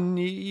now, and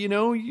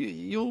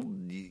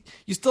you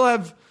still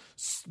have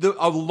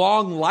a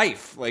long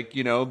life. Like,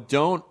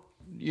 don't,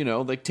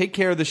 take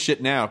care of this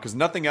shit now, because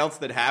nothing else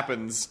that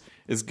happens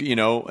is,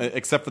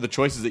 except for the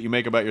choices that you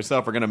make about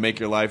yourself, are going to make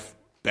your life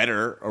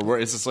better or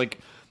worse. It's just like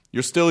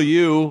you're still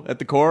you at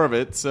the core of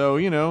it. So,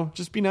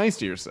 just be nice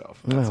to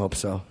yourself. I hope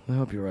so. I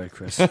hope you're right,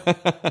 Chris. I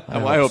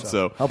hope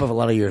so. I hope I have a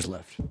lot of years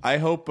left. I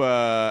hope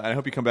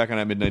you come back on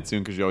At Midnight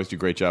soon, because you always do a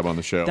great job on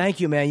the show. Thank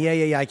you, man.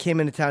 Yeah. I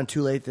came into town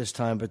too late this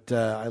time, but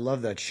I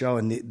love that show.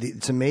 And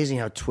it's amazing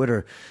how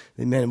Twitter,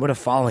 man, what a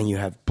following you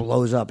have,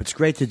 blows up. It's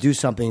great to do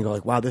something and go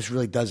like, wow, this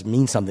really does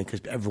mean something, because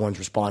everyone's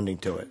responding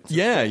to it.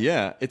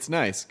 Yeah. It's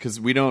nice, because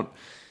we don't,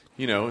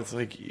 it's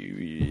like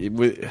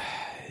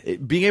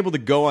being able to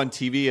go on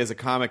TV as a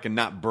comic and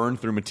not burn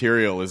through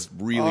material is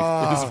really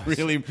awesome.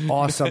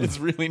 It's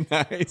really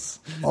nice.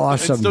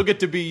 Awesome. And still get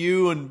to be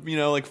you and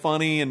like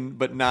funny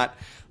but not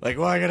like,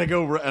 well, I gotta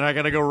go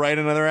write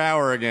another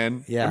hour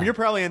again. Yeah. I mean, you're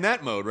probably in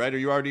that mode, right?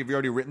 Have you already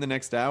written the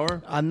next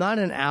hour? I'm not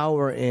an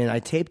hour in. I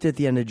taped at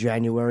the end of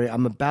January.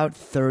 I'm about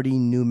 30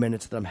 new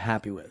minutes that I'm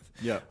happy with.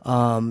 Yeah.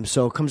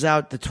 So it comes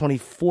out the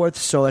 24th,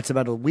 so that's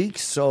about a week.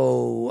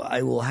 So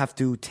I will have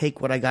to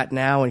take what I got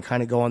now and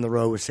kind of go on the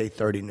road with, say,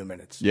 30 new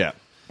minutes. Yeah.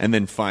 And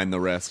then find the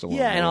rest along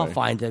the way. Yeah, and I'll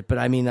find it. But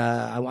I mean,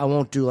 I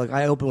won't do, like,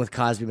 I open with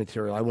Cosby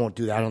material. I won't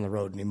do that on the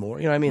road anymore.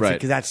 You know what I mean? Right.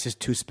 Because that's just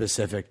too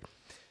specific.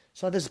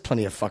 So there's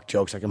plenty of fuck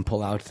jokes I can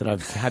pull out that I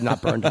have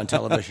not burned on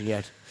television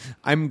yet.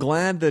 I'm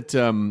glad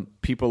that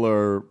people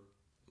are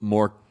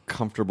more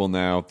comfortable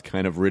now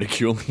kind of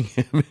ridiculing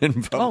him in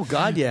public. Oh,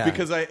 God, yeah.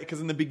 Because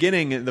in the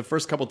beginning, the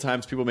first couple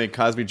times people made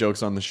Cosby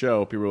jokes on the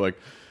show, people were like,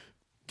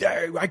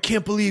 I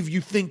can't believe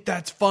you think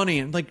that's funny.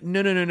 And like,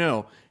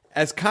 no.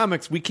 As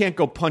comics, we can't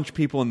go punch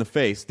people in the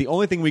face. The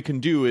only thing we can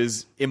do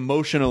is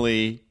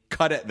emotionally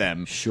cut at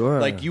them. Sure.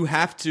 Like, you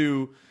have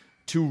to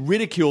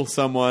ridicule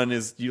someone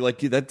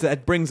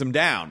that brings them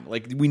down.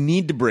 Like, we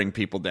need to bring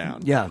people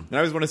down. Yeah. And I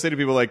always want to say to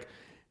people, like,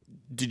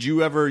 did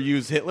you ever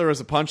use Hitler as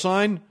a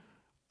punchline?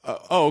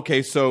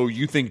 Okay, so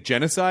you think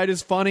genocide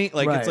is funny?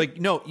 Like, right. It's like,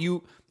 no,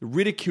 you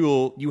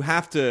ridicule, you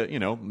have to,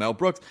 Mel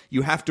Brooks,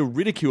 you have to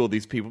ridicule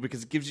these people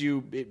because it gives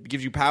you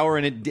power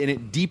and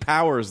it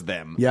depowers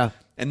them. Yeah.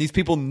 And these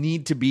people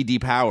need to be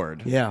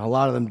depowered. Yeah, a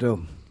lot of them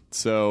do.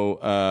 So,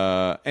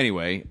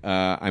 anyway,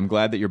 I'm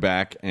glad that you're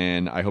back,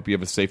 and I hope you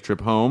have a safe trip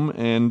home,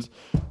 and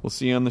we'll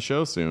see you on the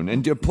show soon.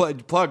 And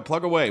plug away.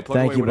 Plug away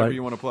whatever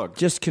you want to plug.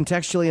 Just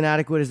Contextually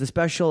Inadequate is the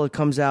special. It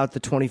comes out the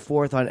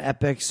 24th on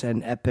Epix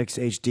and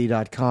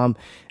epixhd.com,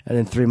 and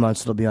in 3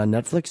 months it'll be on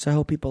Netflix. I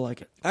hope people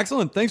like it.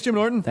 Excellent. Thanks, Jim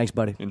Norton. Thanks,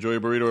 buddy. Enjoy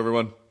your burrito,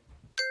 everyone.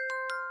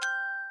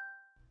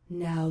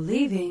 Now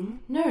leaving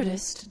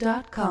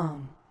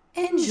Nerdist.com.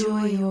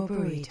 Enjoy your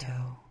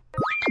burrito.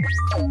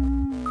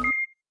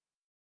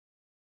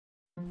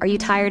 Are you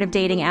tired of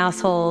dating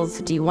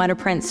assholes? Do you want a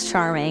Prince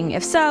Charming?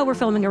 If so, we're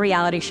filming a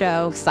reality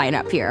show. Sign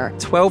up here.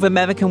 12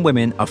 American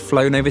women are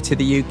flown over to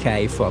the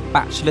UK for a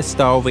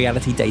bachelor-style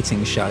reality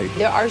dating show.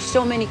 There are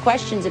so many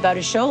questions about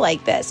a show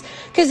like this,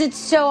 because it's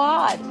so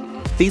odd.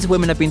 These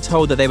women have been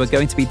told that they were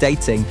going to be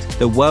dating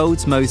the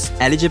world's most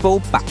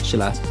eligible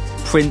bachelor,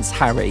 Prince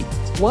Harry.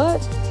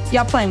 What?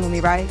 Y'all playing with me,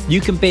 right?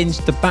 You can binge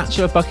The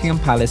Bachelor of Buckingham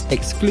Palace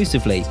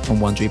exclusively on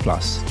Wondery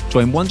Plus.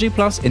 Join Wondery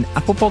Plus in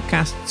Apple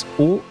Podcasts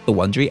or the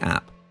Wondery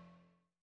app.